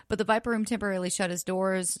 But the Viper Room temporarily shut its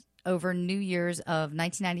doors over New Year's of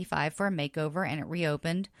 1995 for a makeover, and it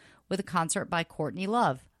reopened with a concert by Courtney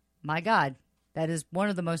Love. My God, that is one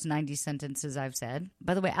of the most 90s sentences I've said.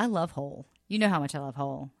 By the way, I love Hole. You know how much I love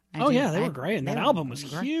Hole. Yeah, they were great. And that album was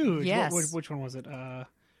huge. Yes. Which one was it?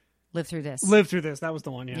 Live Through This. Live Through This. That was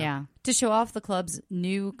the one, yeah. Yeah. To show off the club's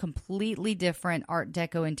new, completely different Art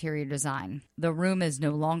Deco interior design. The room is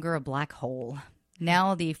no longer a black hole.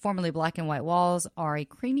 Now the formerly black and white walls are a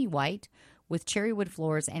creamy white with cherry wood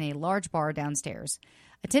floors and a large bar downstairs.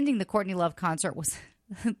 Attending the Courtney Love concert was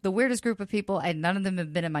the weirdest group of people, and none of them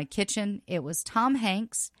have been in my kitchen. It was Tom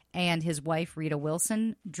Hanks and his wife, Rita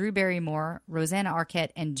Wilson, Drew Barrymore, Rosanna Arquette,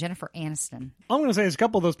 and Jennifer Aniston. All I'm going to say is a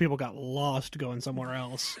couple of those people got lost going somewhere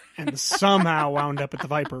else and somehow wound up at the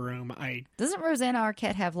Viper Room. Doesn't Rosanna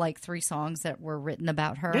Arquette have like 3 songs that were written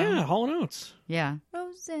about her? Yeah, Hall & Oates. Yeah.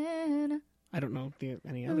 Rosanna. I don't know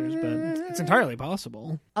any others, but it's entirely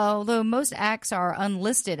possible. Although most acts are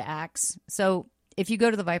unlisted acts, so if you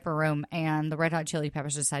go to the Viper Room and the Red Hot Chili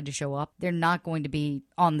Peppers decide to show up, they're not going to be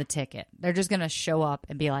on the ticket. They're just going to show up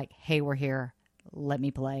and be like, "Hey, we're here. Let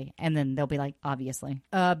me play." And then they'll be like, obviously.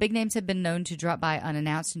 Big names have been known to drop by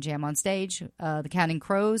unannounced and jam on stage. The Counting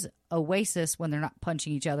Crows, Oasis when they're not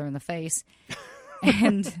punching each other in the face,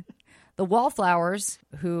 and the Wallflowers,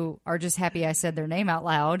 who are just happy I said their name out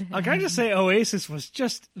loud. Can I just say Oasis was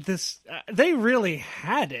just this... they really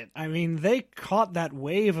had it. I mean, they caught that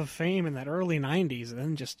wave of fame in that early 90s and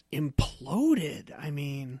then just imploded. I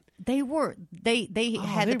mean... They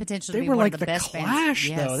had the potential to be one like of the best bands. Clash,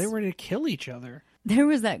 Yes. though. They were ready to kill each other. There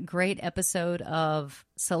was that great episode of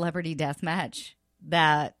Celebrity Deathmatch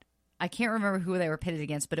that... I can't remember who they were pitted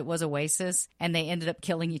against, but it was Oasis, and they ended up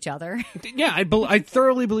killing each other. Yeah, I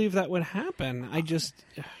thoroughly believe that would happen.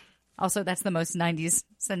 Also, that's the most 90s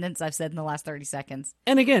sentence I've said in the last 30 seconds.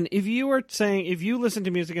 And again, if you listen to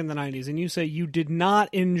music in the 90s and you say you did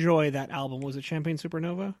not enjoy that album, was it Champagne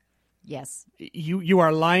Supernova? Yes. You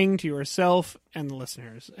are lying to yourself and the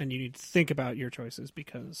listeners, and you need to think about your choices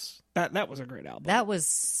because that was a great album. That was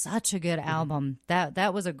such a good album.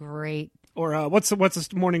 That was a great... Or what's the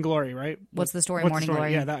Morning Glory, right? What's the Story, Morning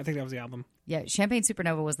Glory? Yeah, I think that was the album. Yeah, Champagne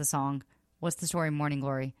Supernova was the song. What's the Story, Morning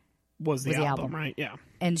Glory? Was the album, right? Yeah.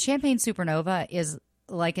 And Champagne Supernova is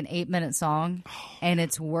like an 8-minute song, and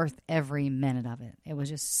it's worth every minute of it. It was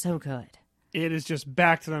just so good. It is just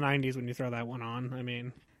back to the 90s when you throw that one on. I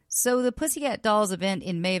mean... So the Pussycat Dolls event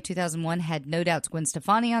in May of 2001 had No Doubt's Gwen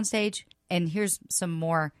Stefani on stage, and here's some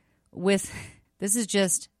more with... This is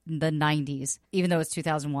just the 90s, even though it's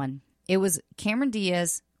 2001. It was Cameron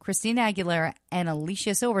Diaz, Christina Aguilera, and Alicia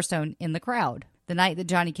Silverstone in the crowd. The night that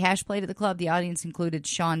Johnny Cash played at the club, the audience included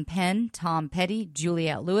Sean Penn, Tom Petty,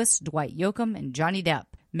 Juliette Lewis, Dwight Yoakam, and Johnny Depp.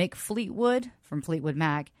 Mick Fleetwood from Fleetwood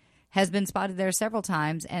Mac has been spotted there several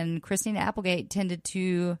times, and Christina Applegate tended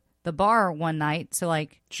to the bar one night. So,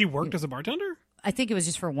 like, She worked as a bartender? I think it was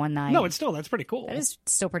just for one night. No, that's pretty cool. That is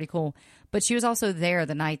still pretty cool. But she was also there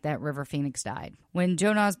the night that River Phoenix died. When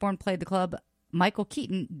Joan Osborne played the club, Michael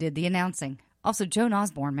Keaton did the announcing. Also, Joan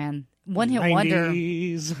Osborne, man. One-hit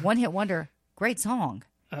 90s. wonder. Great song.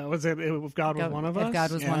 Was it If God Was One of Us? If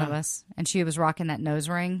God Was One of Us. And she was rocking that nose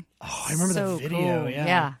ring. Oh, I remember So that video. cool.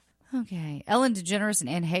 Yeah. Okay. Ellen DeGeneres and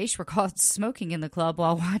Anne Heche were caught smoking in the club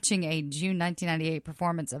while watching a June 1998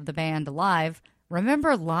 performance of the band Live.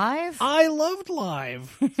 Remember Live? I loved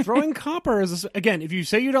Live. Throwing Copper is, again, if you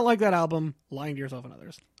say you don't like that album, lying to yourself and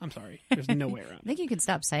others. I'm sorry. There's no way around I think you can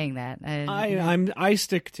stop saying that. I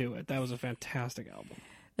stick to it. That was a fantastic album.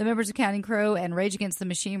 The members of Counting Crow and Rage Against the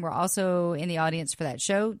Machine were also in the audience for that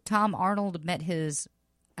show. Tom Arnold met his,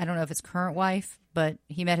 I don't know if it's current wife, but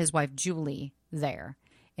he met his wife Julie there.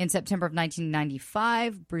 In September of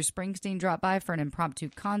 1995, Bruce Springsteen dropped by for an impromptu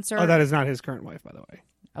concert. Oh, that is not his current wife, by the way.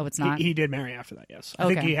 Oh, it's not? He did marry after that, yes. I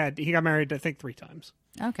think he got married, I think, 3 times.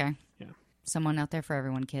 Okay. Yeah. Someone out there for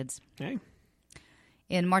everyone, kids. Hey.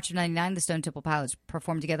 In March of 99, the Stone Temple Pilots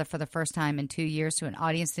performed together for the first time in 2 years to an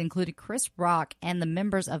audience that included Chris Rock and the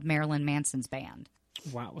members of Marilyn Manson's band.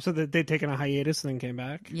 Wow. So they'd taken a hiatus and then came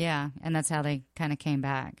back? Yeah, and that's how they kind of came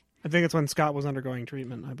back. I think it's when Scott was undergoing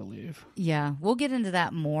treatment, I believe. Yeah, we'll get into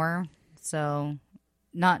that more. So,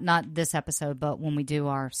 not this episode, but when we do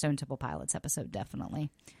our Stone Temple Pilots episode,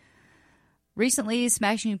 definitely. Recently,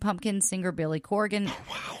 Smashing Pumpkins singer Billy Corgan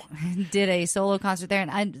did a solo concert there,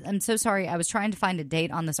 and I'm so sorry. I was trying to find a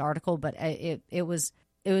date on this article, but it was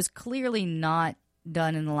clearly not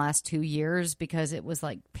done in the last 2 years because it was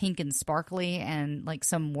like pink and sparkly and like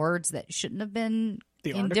some words that shouldn't have been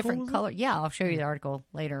in different color. Yeah, I'll show you the article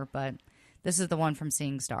later, but this is the one from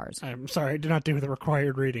Seeing Stars. I'm sorry, I did not do the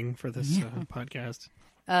required reading for this podcast.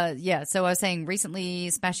 So I was saying recently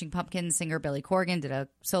Smashing Pumpkins singer Billy Corgan did a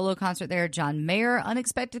solo concert there. John Mayer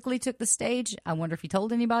unexpectedly took the stage. I wonder if he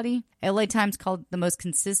told anybody. LA Times called it the most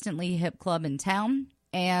consistently hip club in town.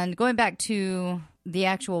 And going back to the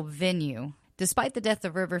actual venue, despite the death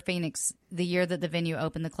of River Phoenix, the year that the venue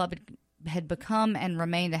opened, the club had become and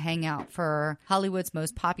remained a hangout for Hollywood's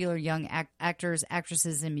most popular young actors,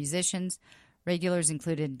 actresses, and musicians. Regulars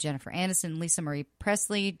included Jennifer Aniston, Lisa Marie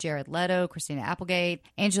Presley, Jared Leto, Christina Applegate,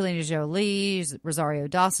 Angelina Jolie, Rosario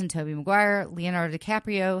Dawson, Tobey Maguire, Leonardo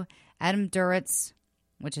DiCaprio, Adam Duritz,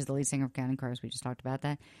 which is the lead singer of Counting Crows. We just talked about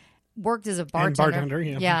that. Worked as a bartender.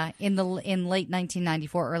 In late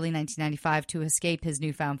 1994, early 1995 to escape his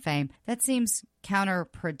newfound fame. That seems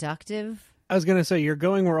counterproductive. I was going to say, you're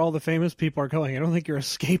going where all the famous people are going. I don't think you're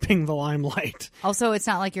escaping the limelight. Also, it's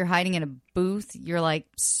not like you're hiding in a booth. You're like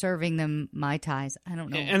serving them Mai Tais. I don't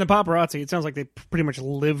know. And the paparazzi, it sounds like they pretty much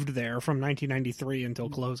lived there from 1993 until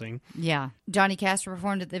closing. Yeah. Johnny Cash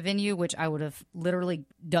performed at the venue, which I would have literally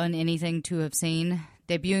done anything to have seen.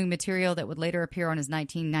 Debuting material that would later appear on his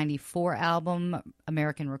 1994 album,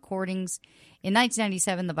 American Recordings. In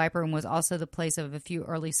 1997, the Viper Room was also the place of a few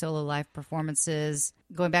early solo live performances.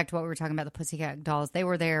 Going back to what we were talking about, the Pussycat Dolls, they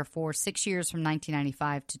were there for 6 years from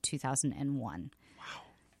 1995 to 2001. Wow.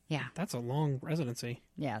 Yeah. That's a long residency.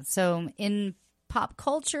 Yeah. So in pop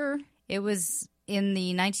culture, it was in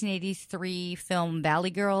the 1983 film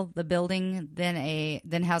Valley Girl, the building,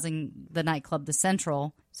 then housing the nightclub The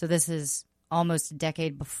Central. So this is almost a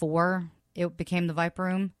decade before it became the Viper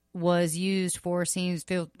Room, was used for scenes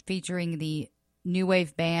featuring the new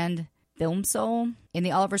wave band Film Soul. In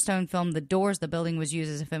the Oliver Stone film The Doors, the building was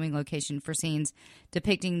used as a filming location for scenes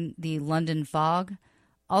depicting the London Fog.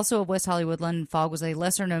 Also of West Hollywood, London Fog was a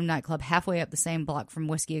lesser-known nightclub halfway up the same block from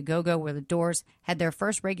Whiskey A Go-Go, where the Doors had their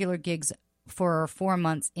first regular gigs for 4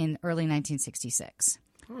 months in early 1966.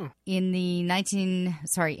 In the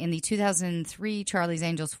 2003 Charlie's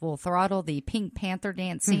Angels Full Throttle, the Pink Panther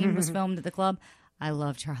dance scene was filmed at the club. I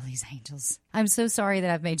love Charlie's Angels. I'm so sorry that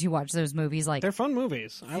I've made you watch those movies like they're fun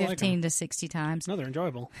movies. I 15 to 60 times. No, they're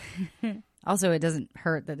enjoyable. Also, it doesn't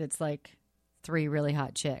hurt that it's like 3 really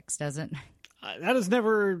hot chicks, does it? That has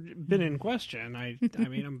never been in question. I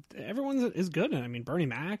mean, everyone is good. I mean, Bernie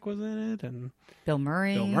Mac was in it, and Bill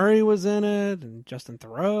Murray was in it, and Justin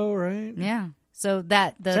Theroux, right? Yeah. So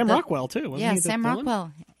that Sam Rockwell too. Wasn't he Sam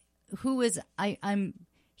Rockwell, who is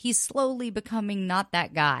he's slowly becoming not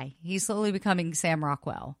that guy. He's slowly becoming Sam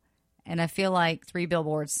Rockwell, and I feel like 3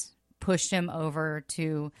 Billboards pushed him over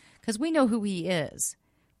to because we know who he is.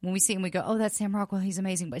 when we see him, we go, "Oh, that's Sam Rockwell. He's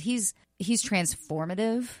amazing." But he's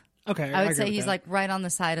transformative. Okay, I would agree say with he's that. like right on the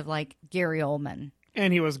side of like Gary Oldman.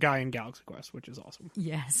 And he was Guy in Galaxy Quest, which is awesome.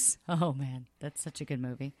 Yes. Oh man, that's such a good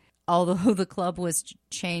movie. Although the club was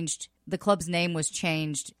changed, the club's name was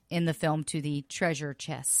changed in the film to the Treasure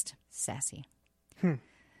Chest. Sassy.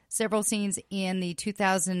 Several scenes in the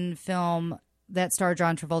 2000 film that starred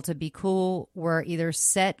John Travolta, Be Cool, were either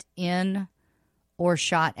set in or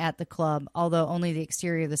shot at the club, although only the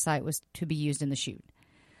exterior of the site was to be used in the shoot.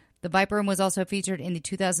 The Viper Room was also featured in the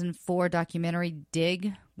 2004 documentary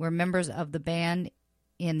Dig, where members of the band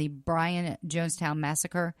in the Bryan Jonestown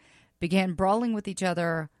Massacre began brawling with each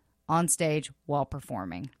other on stage while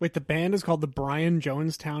performing. Wait, the band is called the Bryan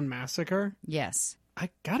Jonestown Massacre? Yes. I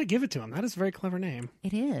gotta give it to him. That is a very clever name.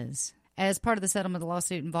 It is. As part of the settlement of the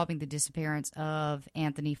lawsuit involving the disappearance of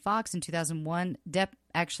Anthony Fox in 2001, Depp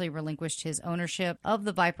actually relinquished his ownership of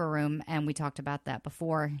the Viper Room, and we talked about that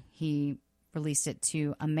before. He released it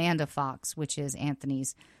to Amanda Fox, which is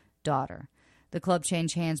Anthony's daughter. The club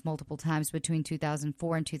changed hands multiple times between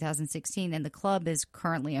 2004 and 2016, and the club is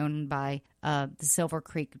currently owned by the Silver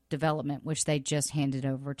Creek Development, which they just handed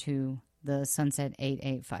over to the Sunset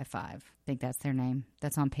 8855. I think that's their name.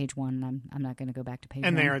 That's on page 1, and I'm not going to go back to page 1.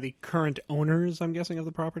 And they are the current owners, I'm guessing, of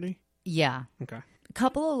the property? Yeah. Okay. A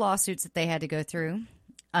couple of lawsuits that they had to go through.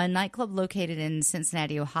 A nightclub located in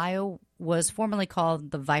Cincinnati, Ohio, was formerly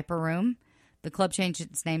called the Viper Room. The club changed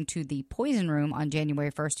its name to the Poison Room on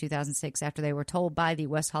January 1st, 2006, after they were told by the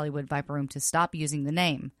West Hollywood Viper Room to stop using the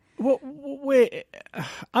name. Well, wait,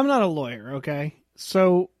 I'm not a lawyer, okay?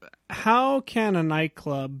 So how can a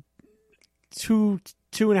nightclub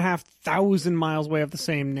 2,500 miles away have the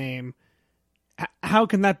same name? How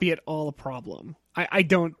can that be at all a problem? I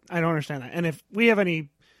don't understand that. And if we have any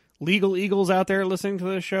legal eagles out there listening to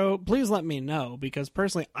the show, please let me know, because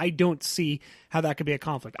personally, I don't see how that could be a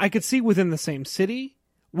conflict. I could see within the same city,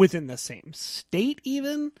 within the same state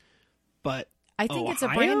even, but I think it's a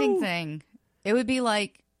Ohio? branding thing. It would be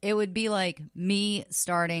like me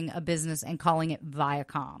starting a business and calling it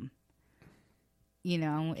Viacom. You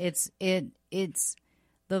know, it's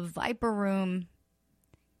the Viper Room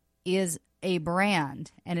is a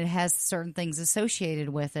brand, and it has certain things associated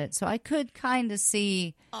with it. So I could kind of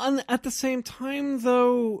see. At the same time,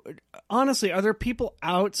 though, honestly, are there people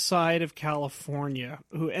outside of California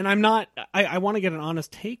who, and I'm not, I want to get an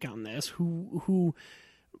honest take on this, who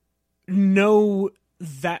know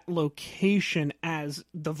that location as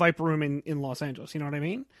the Viper Room in Los Angeles? You know what I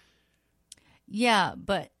mean? Yeah,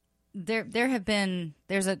 but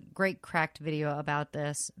there's a great Cracked video about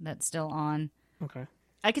this that's still on. Okay.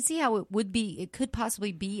 I could see how it could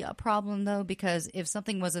possibly be a problem, though, because if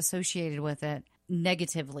something was associated with it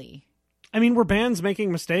negatively. I mean, were bands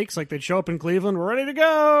making mistakes? Like, they'd show up in Cleveland, we're ready to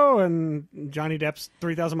go, and Johnny Depp's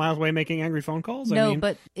 3,000 miles away making angry phone calls? No,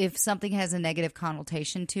 but if something has a negative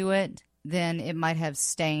connotation to it, then it might have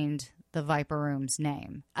stained the Viper Room's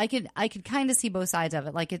name. I could kind of see both sides of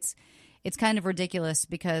it. Like, it's kind of ridiculous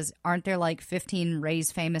because aren't there like 15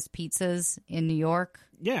 Ray's Famous Pizzas in New York?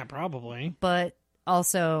 Yeah, probably. But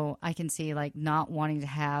also, I can see like not wanting to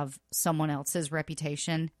have someone else's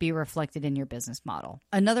reputation be reflected in your business model.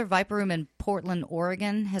 Another Viper Room in Portland,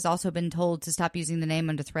 Oregon has also been told to stop using the name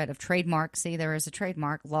under threat of trademark. See, there is a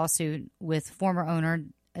trademark lawsuit with former owner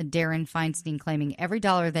Darren Feinstein claiming every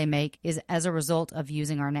dollar they make is as a result of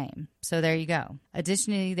using our name. So there you go.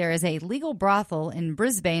 Additionally, there is a legal brothel in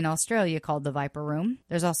Brisbane, Australia called the Viper Room.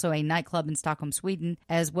 There's also a nightclub in Stockholm, Sweden,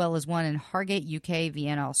 as well as one in Hargate, UK,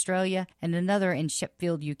 Vienna, Australia, and another in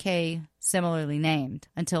Sheffield, UK, similarly named.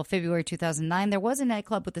 Until February 2009, there was a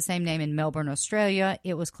nightclub with the same name in Melbourne, Australia.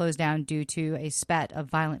 It was closed down due to a spat of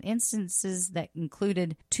violent instances that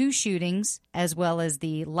included 2 shootings, as well as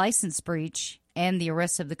the license breach and the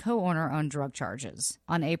arrest of the co-owner on drug charges.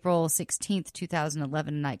 On April 16th,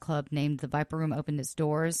 2011, a nightclub named the Viper Room opened its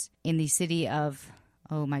doors in the city of,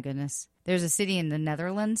 oh my goodness, there's a city in the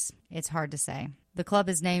Netherlands. It's hard to say. The club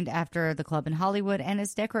is named after the club in Hollywood and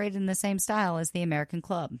is decorated in the same style as the American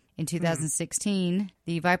Club. In 2016,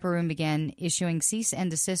 the Viper Room began issuing cease and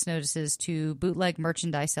desist notices to bootleg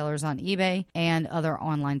merchandise sellers on eBay and other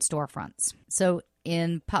online storefronts. So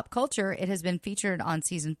in pop culture, it has been featured on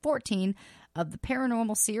season 14 of the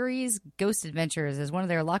paranormal series Ghost Adventures as one of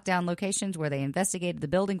their lockdown locations where they investigated the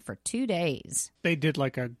building for 2 days. They did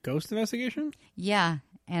like a ghost investigation? Yeah,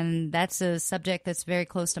 and that's a subject that's very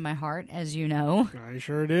close to my heart, as you know. I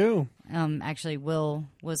sure do. Actually, Will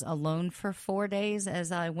was alone for 4 days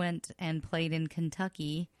as I went and played in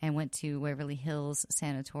Kentucky and went to Waverly Hills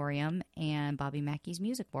Sanatorium and Bobby Mackey's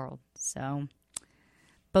Music World. So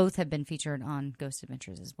Both have been featured on Ghost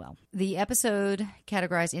Adventures as well. The episode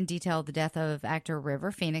categorized in detail the death of actor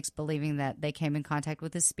River Phoenix, believing that they came in contact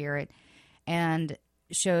with his spirit, and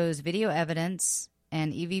shows video evidence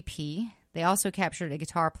and EVP. They also captured a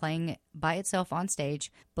guitar playing by itself on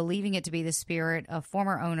stage, believing it to be the spirit of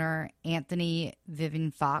former owner Anthony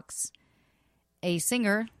Vivian Fox, a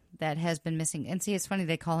singer that has been missing. And see, it's funny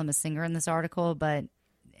they call him a singer in this article, but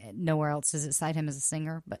nowhere else does it cite him as a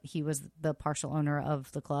singer. But he was the partial owner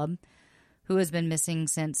of the club, who has been missing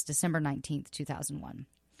since December 19th, 2001.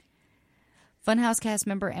 Funhouse cast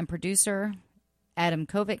member and producer Adam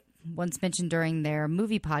Kovic once mentioned during their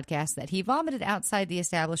movie podcast that he vomited outside the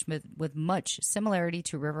establishment with much similarity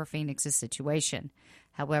to River Phoenix's situation.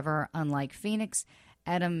 However, unlike Phoenix,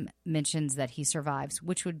 Adam mentions that he survives,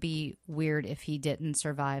 which would be weird if he didn't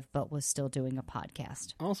survive but was still doing a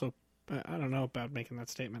podcast. Also, I don't know about making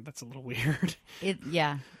that statement. That's a little weird.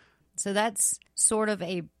 Yeah. So that's sort of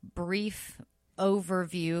a brief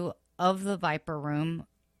overview of the Viper Room.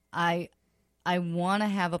 I want to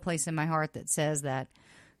have a place in my heart that says that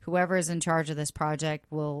whoever is in charge of this project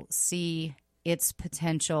will see its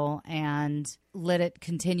potential and let it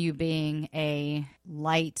continue being a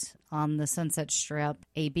light on the Sunset Strip,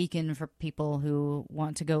 a beacon for people who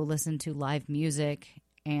want to go listen to live music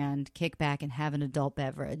and kick back and have an adult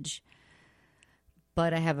beverage.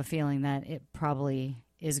 But I have a feeling that it probably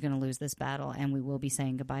is going to lose this battle, and we will be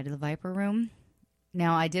saying goodbye to the Viper Room.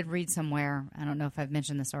 Now, I did read somewhere, I don't know if I've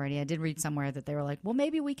mentioned this already, I did read somewhere that they were like, well,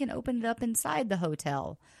 maybe we can open it up inside the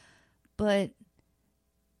hotel. But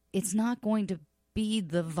it's not going to be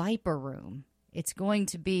the Viper Room. It's going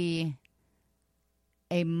to be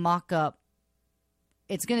a mock-up.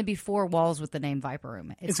 It's going to be 4 walls with the name Viper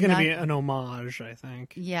Room. It's going to be an homage, I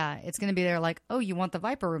think. Yeah, it's going to be there like, oh, you want the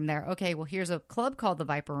Viper Room there? Okay, well, here's a club called the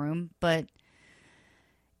Viper Room, but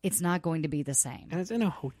it's not going to be the same. And it's in a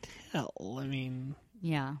hotel. I mean,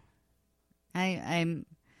 yeah, I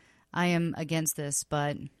am against this,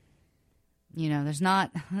 but you know, there's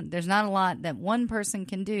not a lot that one person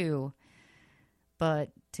can do, but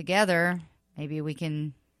together maybe we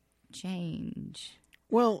can change.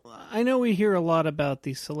 Well, I know we hear a lot about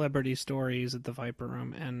these celebrity stories at the Viper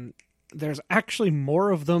Room, and there's actually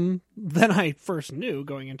more of them than I first knew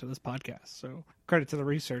going into this podcast. So credit to the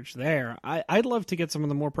research there. I'd love to get some of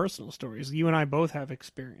the more personal stories. You and I both have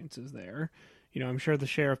experiences there. You know, I'm sure the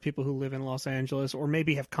share of people who live in Los Angeles or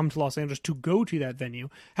maybe have come to Los Angeles to go to that venue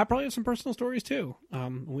have probably have some personal stories too.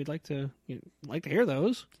 We'd like to hear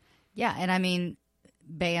those. Yeah, and I mean,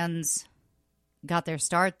 bands got their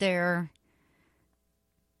start there.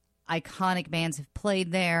 Iconic bands have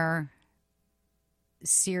played there.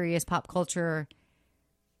 Serious pop culture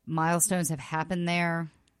milestones have happened there.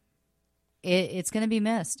 It's going to be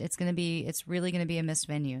missed. It's really going to be a missed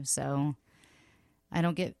venue. So I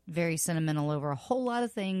don't get very sentimental over a whole lot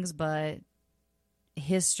of things, but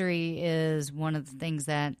history is one of the things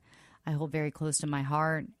that I hold very close to my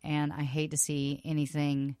heart, and I hate to see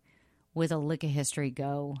anything with a lick of history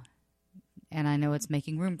go. And I know it's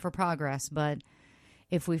making room for progress, but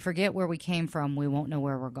if we forget where we came from, we won't know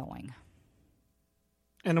where we're going.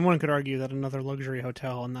 And one could argue that another luxury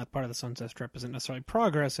hotel on that part of the Sunset Strip isn't necessarily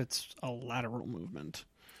progress, it's a lateral movement.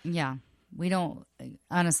 Yeah. We don't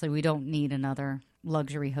need another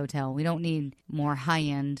luxury hotel. We don't need more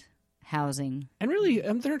high-end housing. And really,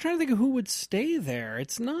 they're trying to think of who would stay there.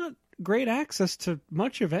 It's not great access to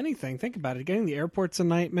much of anything. Think about it. Getting the airport's a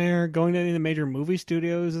nightmare. Going to any of the major movie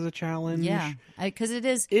studios is a challenge. Yeah, because it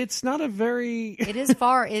is. It's not a very. It is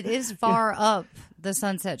far. It is far up the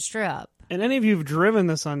Sunset Strip. And any of you who've driven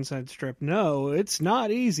the Sunset Strip know it's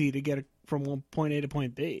not easy to get from point A to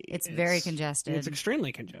point B. It's very congested. It's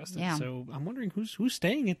extremely congested. Yeah. So I'm wondering who's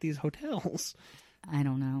staying at these hotels. I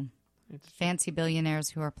don't know. It's fancy billionaires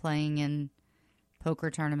who are playing in poker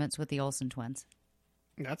tournaments with the Olsen twins.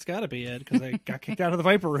 That's got to be it, because they got kicked out of the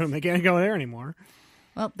Viper Room. They can't go there anymore.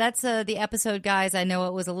 Well, that's the episode, guys. I know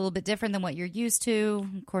it was a little bit different than what you're used to.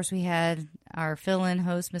 Of course, we had our fill-in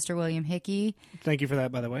host, Mr. William Hickey. Thank you for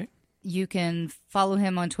that, by the way. You can follow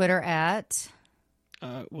him on Twitter at...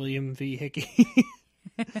 William V. Hickey.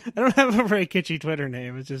 I don't have a very kitschy Twitter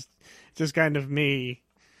name. It's just kind of me.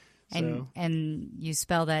 So. And you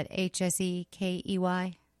spell that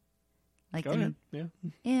H-S-E-K-E-Y? Like Go ahead. Yeah.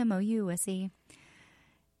 M-O-U-S-E.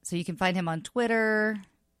 So you can find him on Twitter.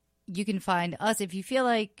 You can find us if you feel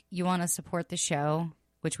like you want to support the show,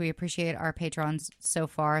 which we appreciate our patrons so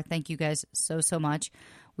far. Thank you guys so much.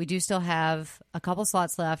 We do still have a couple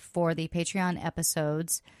slots left for the Patreon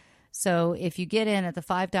episodes. So if you get in at the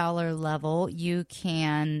 $5 level, you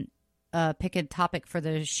can pick a topic for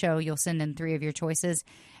the show, you'll send in 3 of your choices,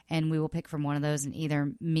 and we will pick from one of those, and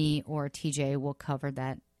either me or TJ will cover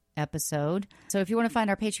that episode. So if you want to find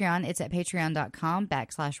our Patreon, it's at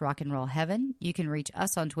patreon.com/rockandrollheaven. You can reach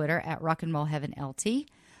us on Twitter at rockandrollheavenlt.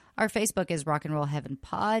 Our Facebook is Rock and Roll Heaven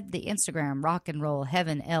Pod. The Instagram, Rock and Roll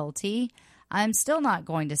Heaven LT. I'm still not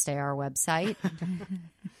going to say our website,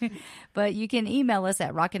 but you can email us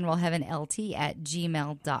at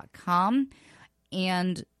rockandrollheavenlt@gmail.com.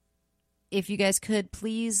 And if you guys could,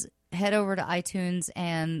 please head over to iTunes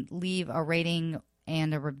and leave a rating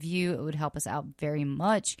and a review. It would help us out very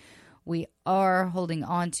much. We are holding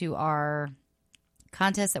on to our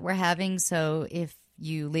contest that we're having, so if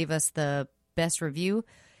you leave us the best review,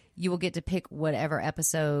 you will get to pick whatever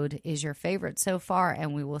episode is your favorite so far,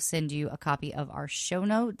 and we will send you a copy of our show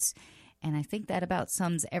notes. And I think that about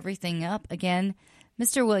sums everything up. Again,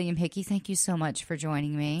 Mr. William Hickey, thank you so much for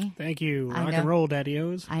joining me. Thank you. Rock and roll,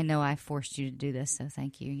 Daddy-O's. I know I forced you to do this, so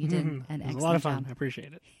thank you. You did an excellent job. It was a lot of fun. I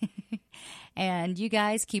appreciate it. And you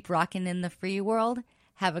guys keep rocking in the free world.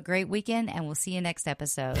 Have a great weekend, and we'll see you next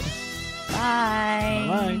episode. Bye.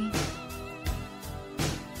 Bye-bye.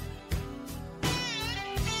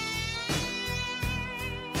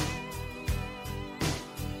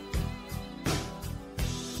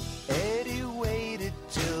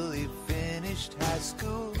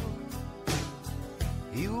 School.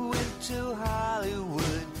 He went to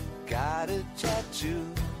Hollywood, got a tattoo.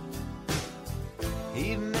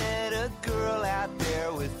 He met a girl out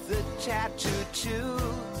there with a tattoo too.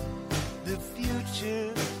 The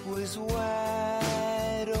future was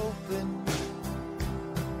wide open.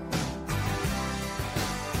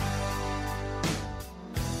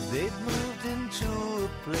 They'd moved into a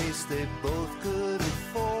place they both could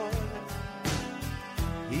afford.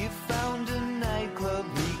 He found a nightclub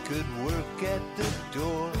he could work at the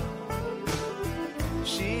door.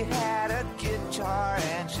 She had a guitar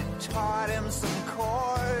and she taught him some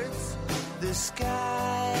chords. The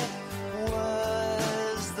sky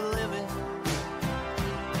was the limit.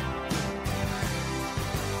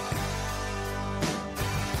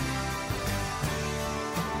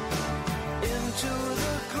 Into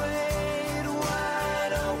the great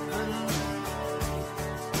wide open.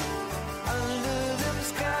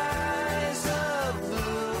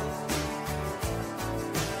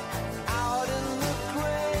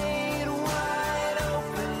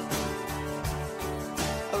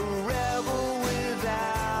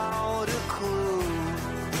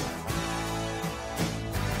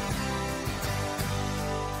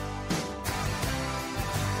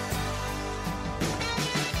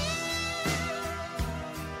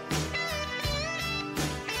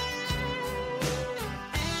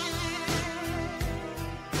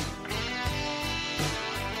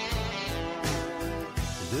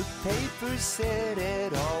 The paper said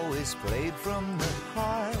it always played from the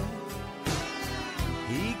heart.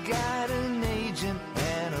 He got an agent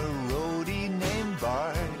and a roadie named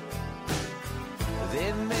Bart.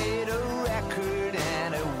 They made a record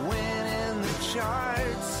and it went in the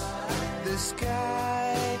charts. The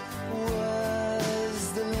sky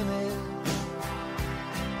was the limit.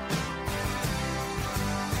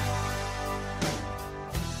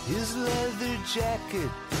 His leather jacket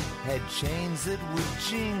had chains that would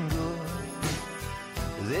jingle.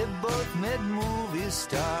 They both met movie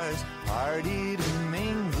stars, partied and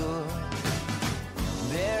mingled.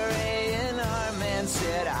 Their A&R man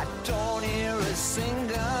said, I don't hear a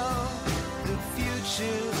single. The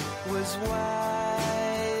future was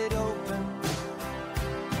wide open.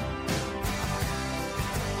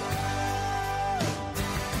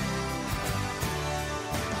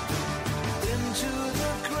 Into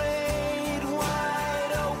the great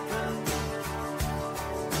wide open.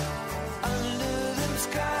 Under them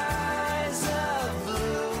skies of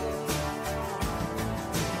blue.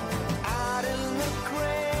 Out in the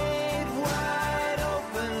great wide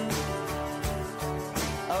open.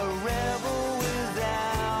 A rebel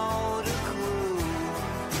without a clue.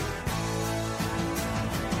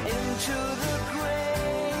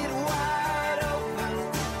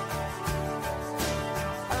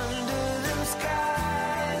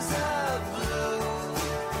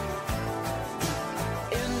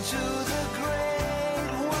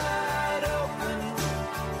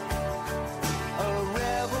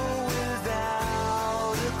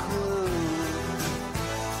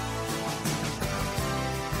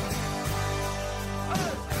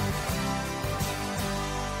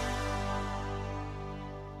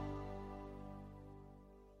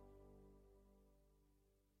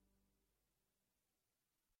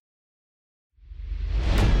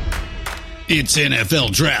 It's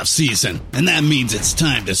NFL draft season, and that means it's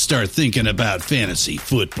time to start thinking about fantasy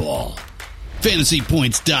football.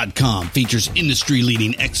 FantasyPoints.com features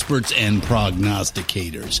industry-leading experts and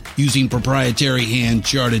prognosticators using proprietary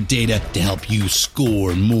hand-charted data to help you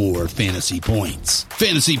score more fantasy points.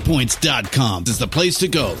 FantasyPoints.com is the place to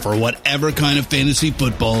go for whatever kind of fantasy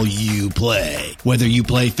football you play. Whether you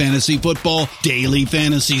play fantasy football, daily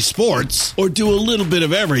fantasy sports, or do a little bit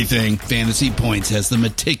of everything, Fantasy Points has the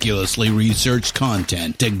meticulously researched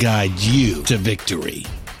content to guide you to victory.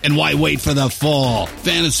 And why wait for the fall?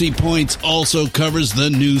 Fantasy Points also covers the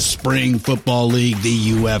new spring football league,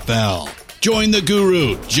 the UFL. Join the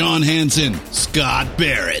guru, John Hansen, Scott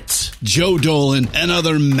Barrett, Joe Dolan, and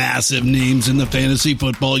other massive names in the fantasy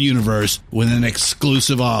football universe with an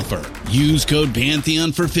exclusive offer. Use code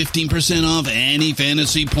Pantheon for 15% off any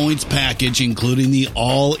Fantasy Points package, including the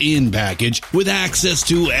all-in package, with access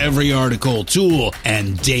to every article, tool,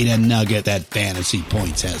 and data nugget that Fantasy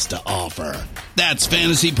Points has to offer. That's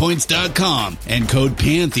FantasyPoints.com and code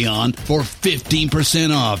Pantheon for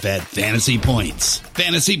 15% off at Fantasy Points.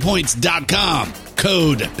 FantasyPoints.com,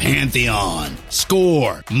 code Pantheon.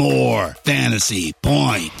 Score more fantasy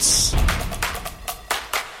points.